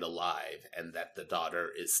active and alive, and that the daughter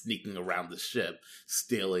is sneaking around the ship,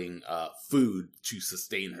 stealing food to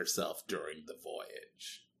sustain herself during the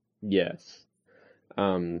voyage. Yes.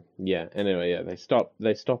 Anyway,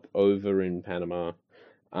 they stop over in Panama,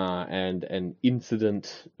 and an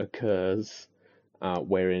incident occurs,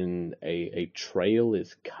 wherein a trail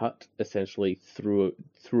is cut essentially through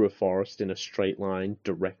a forest in a straight line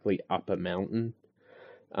directly up a mountain.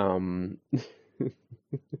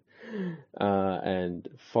 And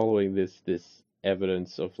following this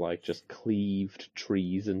evidence of like just cleaved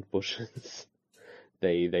trees and bushes,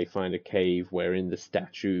 they find a cave wherein the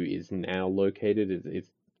statue is now located. It's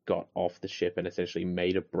got off the ship and essentially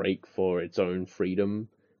made a break for its own freedom.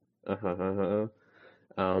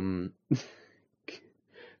 Um,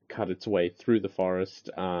 cut its way through the forest,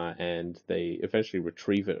 and they eventually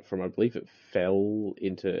retrieve it from, I believe it fell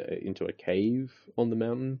into a cave on the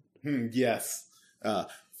mountain. Yes.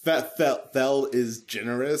 Fell is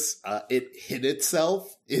generous. It hid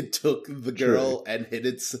itself. It took the girl and hid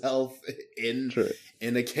itself in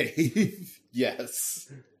a cave.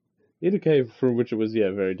 Yes. In a cave from which it was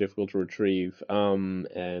very difficult to retrieve.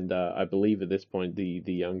 And I believe at this point the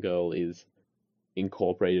young girl is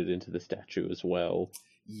incorporated into the statue as well.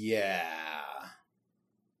 Yeah.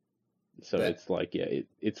 So it's like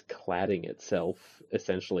it's cladding itself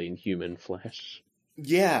essentially in human flesh.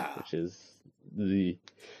 Yeah. Which is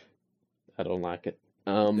I don't like it.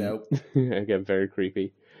 Nope. Again, very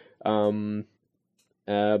creepy. But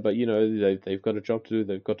you know, they've got a job to do.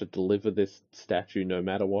 They've got to deliver this statue no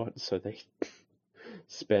matter what. So they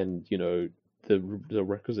spend, you know, the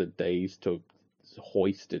requisite days to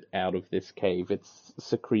hoist it out of this cave. It's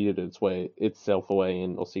secreted itself away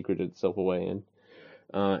in, or secreted itself away in.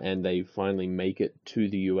 And they finally make it to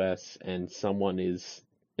the US, and someone is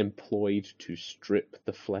employed to strip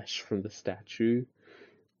the flesh from the statue,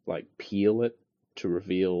 like peel it to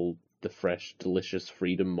reveal the fresh, delicious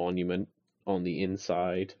freedom monument on the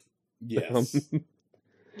inside. Yes.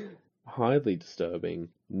 Highly disturbing.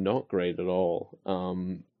 Not great at all.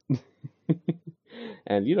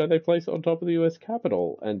 And, you know, they place it on top of the US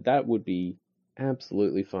Capitol, and that would be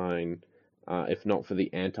absolutely fine, if not for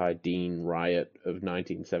the anti-Dean riot of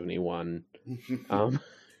 1971,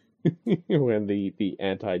 when the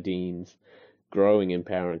anti-Deans, growing in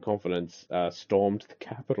power and confidence, stormed the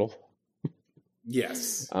Capitol.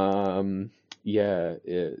 Yes. Yeah,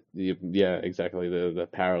 exactly. The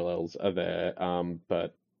parallels are there.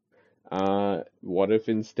 But what if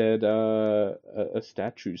instead a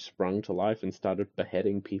statue sprung to life and started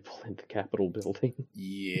beheading people in the Capitol building?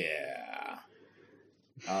 Yeah.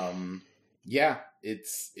 Yeah,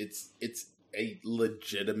 it's a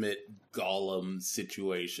legitimate Gollum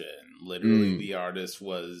situation. Literally, the artist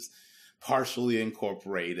was partially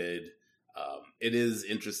incorporated. It is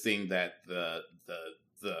interesting that the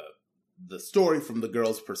story from the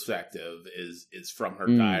girl's perspective is from her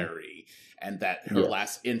diary, and that her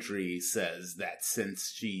last entry says that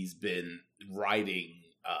since she's been writing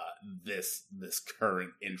this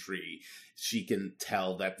current entry, she can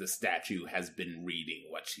tell that the statue has been reading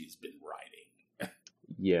what she's been writing.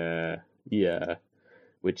 Yeah,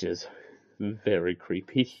 which is very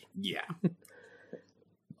creepy. Yeah.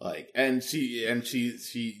 Like, and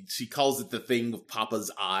she calls it the thing with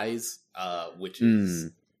Papa's eyes, which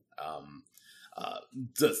is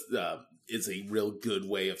is a real good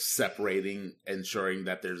way of separating, ensuring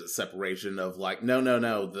that there's a separation of like, no,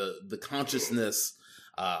 the consciousness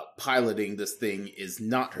piloting this thing is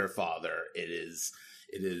not her father. It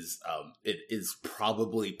is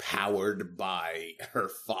probably powered by her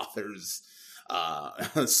father's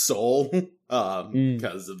soul,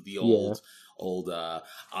 because of the old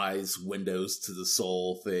eyes, windows to the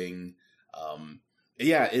soul thing.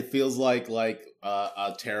 It feels like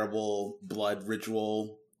a terrible blood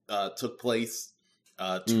ritual took place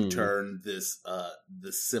to turn this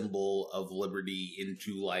symbol of liberty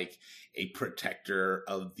into like a protector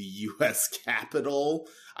of the U.S. Capitol.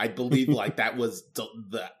 I believe like that was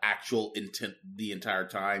the actual intent the entire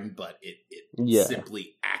time, but it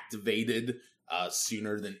simply activated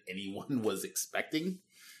sooner than anyone was expecting.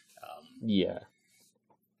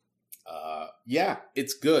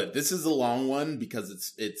 It's good. This is a long one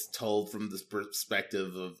because it's told from this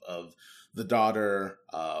perspective of the daughter,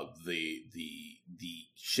 of the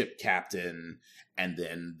ship captain, and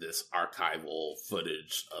then this archival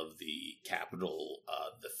footage of the Capitol,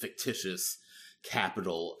 the fictitious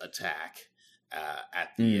Capitol attack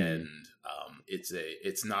at the end.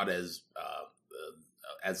 It's not as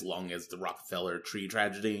long as the Rockefeller tree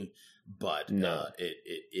tragedy, but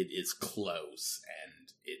it is close,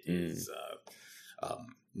 and it is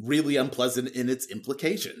really unpleasant in its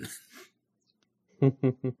implication.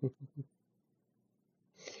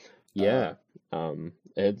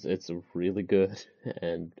 It's really good,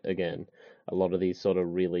 and again, a lot of these sort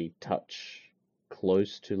of really touch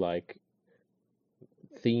close to like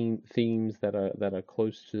themes that are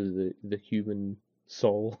close to the human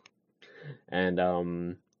soul, and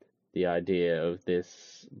the idea of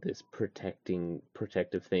this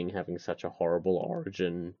protective thing having such a horrible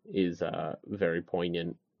origin is very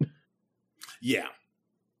poignant. Yeah.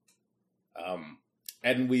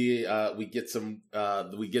 And we get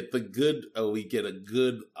a good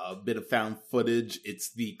bit of found footage. It's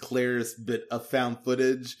the clearest bit of found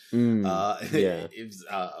footage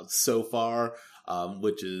so far,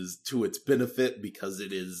 which is to its benefit because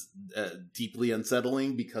it is deeply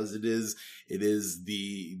unsettling, because it is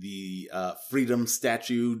the freedom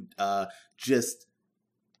statue just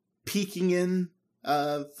peeking in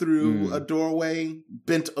through a doorway,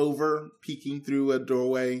 bent over, peeking through a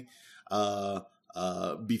doorway.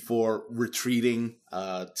 Before retreating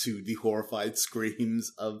to the horrified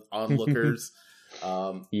screams of onlookers.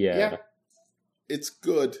 It's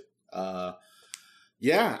good. And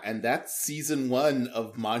that's season 1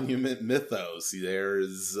 of Monument Mythos.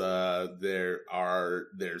 There's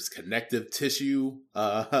connective tissue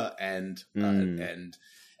and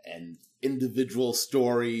individual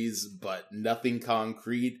stories, but nothing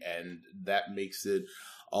concrete, and that makes it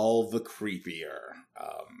all the creepier.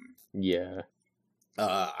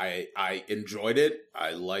 I enjoyed it.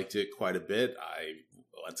 I liked it quite a bit. I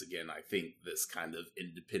think this kind of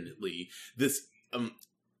independently,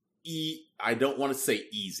 I don't want to say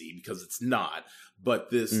easy because it's not, but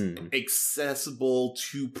this accessible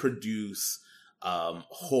to produce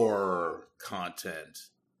horror content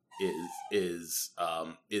is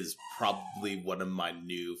probably one of my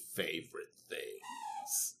new favorite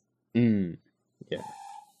things.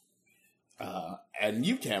 And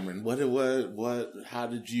you, Cameron, how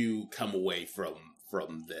did you come away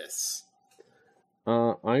from this?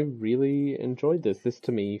 I really enjoyed this. This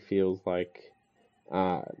to me feels like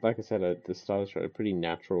I said at the start of the show, a pretty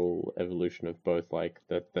natural evolution of both like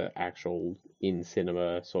the actual in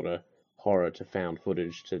cinema sort of horror to found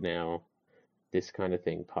footage to now this kind of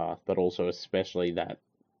thing path, but also especially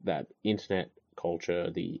that internet culture,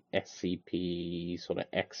 the SCP sort of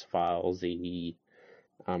X-Files-y,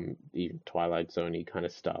 even Twilight Zone-y kind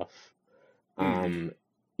of stuff.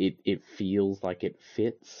 It feels like it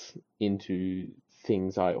fits into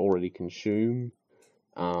things I already consume,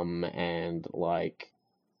 and like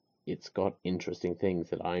it's got interesting things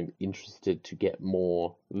that I'm interested to get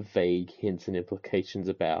more vague hints and implications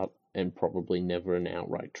about, and probably never an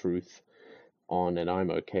outright truth on, and I'm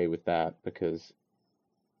okay with that because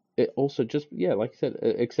it also just, like I said,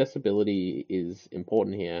 accessibility is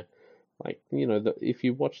important here. Like, if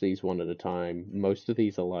you watch these one at a time, most of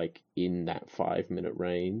these are like in that 5-minute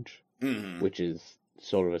range, which is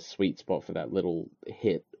sort of a sweet spot for that little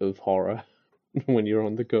hit of horror when you're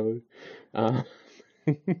on the go. And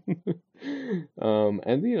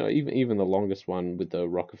even the longest one with the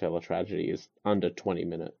Rockefeller tragedy is under 20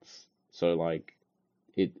 minutes. So like,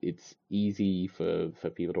 it's easy for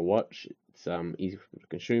people to watch. It's easy for people to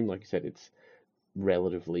consume. Like you said, it's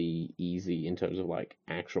relatively easy in terms of like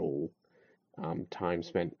actual time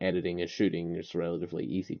spent editing and shooting. Is relatively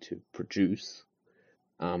easy to produce,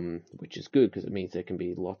 which is good because it means there can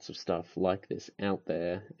be lots of stuff like this out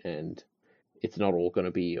there, and it's not all going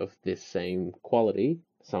to be of this same quality.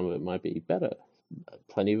 Some of it might be better.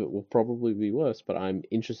 Plenty of it will probably be worse, but I'm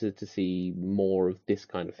interested to see more of this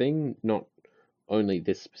kind of thing. Not only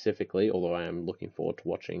this specifically, although I am looking forward to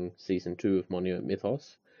watching season 2 of Monument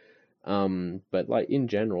Mythos. But like in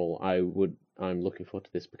general, I'm looking forward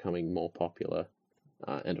to this becoming more popular.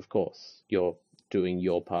 And of course, you're doing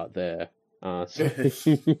your part there. So...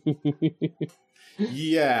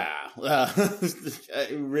 Yeah.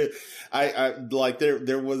 I like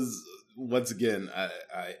there was, once again,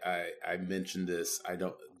 I mentioned this.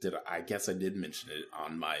 I guess I did mention it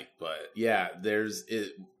on mic, but yeah, there's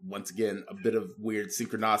once again a bit of weird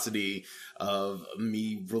synchronicity of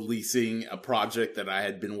me releasing a project that I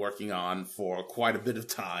had been working on for quite a bit of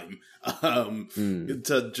time,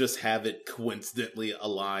 to just have it coincidentally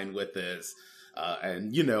align with this.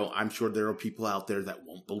 And I'm sure there are people out there that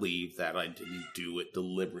won't believe that I didn't do it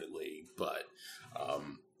deliberately, but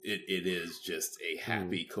it is just a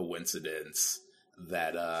happy coincidence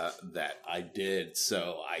that I did.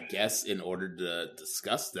 So I guess in order to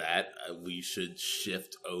discuss that, we should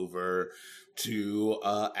shift over to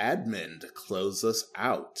admin to close us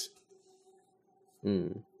out.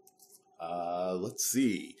 Let's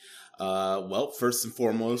see. Well, first and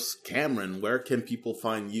foremost, Cameron, where can people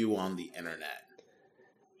find you on the internet?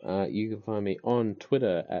 You can find me on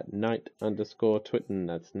Twitter at Knight_Twitten.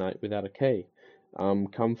 That's Knight without a K.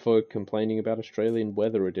 Come for complaining about Australian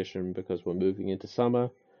weather edition because we're moving into summer.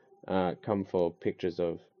 Come for pictures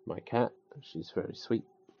of my cat. She's very sweet.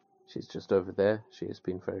 She's just over there. She has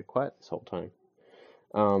been very quiet this whole time.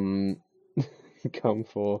 Come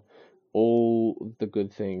for all the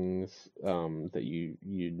good things that you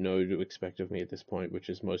know to expect of me at this point, which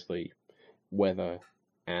is mostly weather,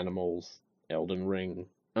 animals, Elden Ring.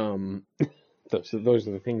 Those are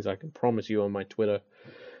the things I can promise you on my Twitter.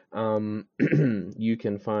 You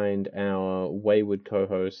can find our wayward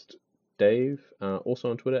co-host Dave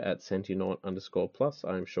also on Twitter at Sentinaut_plus.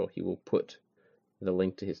 I'm sure he will put the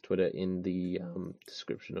link to his Twitter in the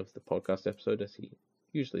description of the podcast episode, as he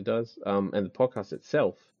usually does. And the podcast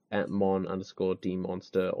itself at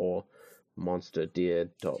mon_dmonster or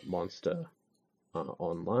monsterdeer.monster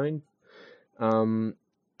online.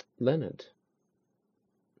 Leonard.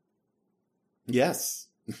 Yes.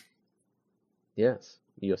 Yes.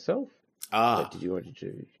 Yourself? Wait, did you already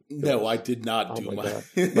do? No, I did not do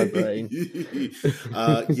my brain.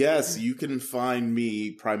 Yes, you can find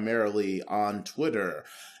me primarily on Twitter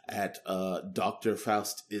at Dr.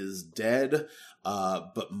 Faust is dead,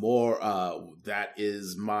 but more that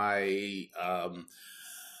is my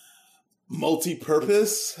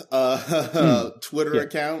multi-purpose Twitter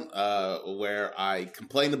account where I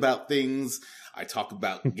complain about things, I talk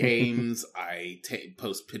about games, I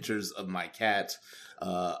post pictures of my cat.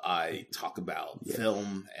 I talk about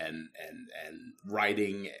film and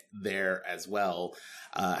writing there as well.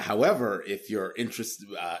 However, if you're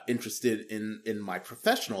interested in my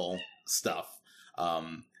professional stuff,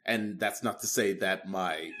 and that's not to say that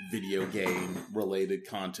my video game related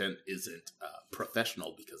content isn't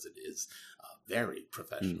professional, because it is very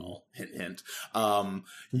professional. Hint, hint.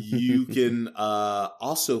 You can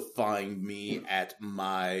also find me at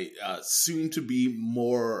my soon-to-be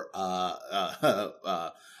more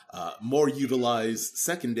utilized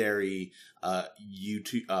secondary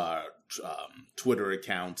YouTube Twitter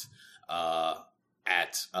account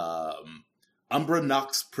at Umbra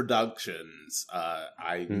Nox Productions.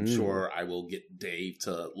 I'm sure I will get Dave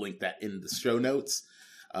to link that in the show notes.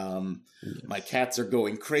 My cats are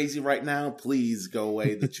going crazy right now. Please go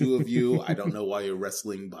away, the two of you. I don't know why you're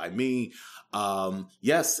wrestling by me.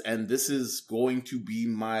 Yes, and this is going to be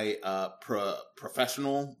my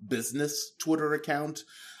professional business Twitter account,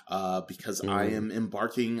 because I am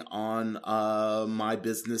embarking on my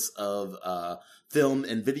business of film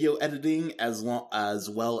and video editing, as well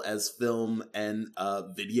as film and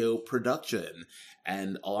video production.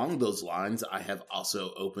 And along those lines, I have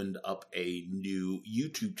also opened up a new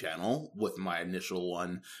YouTube channel, with my initial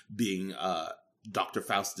one being Dr.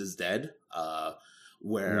 Faust is Dead,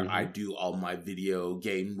 where I do all my video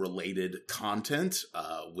game related content,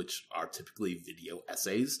 which are typically video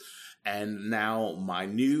essays. And now my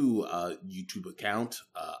new YouTube account,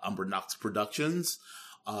 Umbra Nox Productions,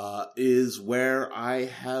 is where I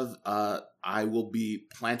will be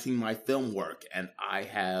planting my film work, and I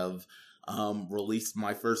have released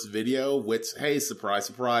my first video, which, hey, surprise,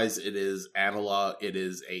 surprise, it is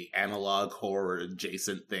a analog horror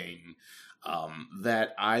adjacent thing,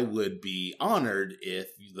 that I would be honored if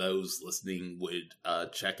those listening would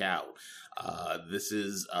check out. This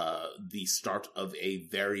is the start of a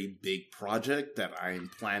very big project that I'm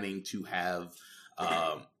planning to have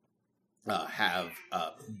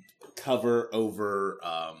cover over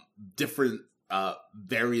different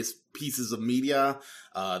various pieces of media.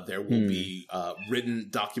 There will be written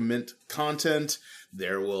document content.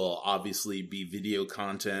 There will obviously be video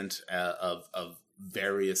content of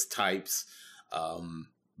various types.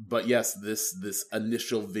 But yes, this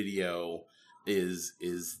initial video is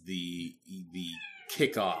the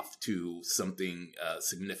kickoff to something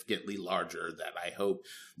significantly larger that I hope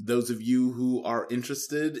those of you who are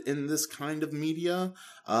interested in this kind of media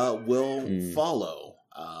will follow.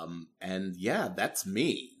 And yeah, that's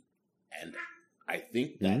me. And I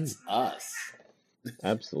think that's us.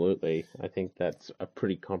 Absolutely. I think that's a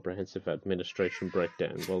pretty comprehensive administration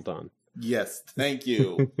breakdown. Well done. Yes, thank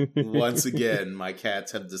you. Once again, my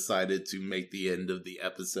cats have decided to make the end of the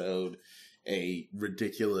episode a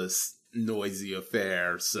ridiculous, noisy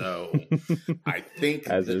affair, so I think,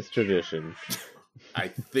 as is tradition, I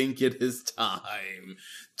think it is time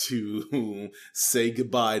to say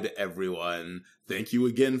goodbye to everyone. Thank you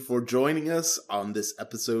again for joining us on this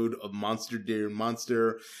episode of Monster Dear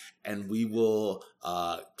Monster, and we will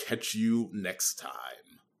catch you next time.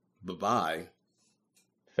 Bye-bye.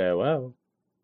 Farewell.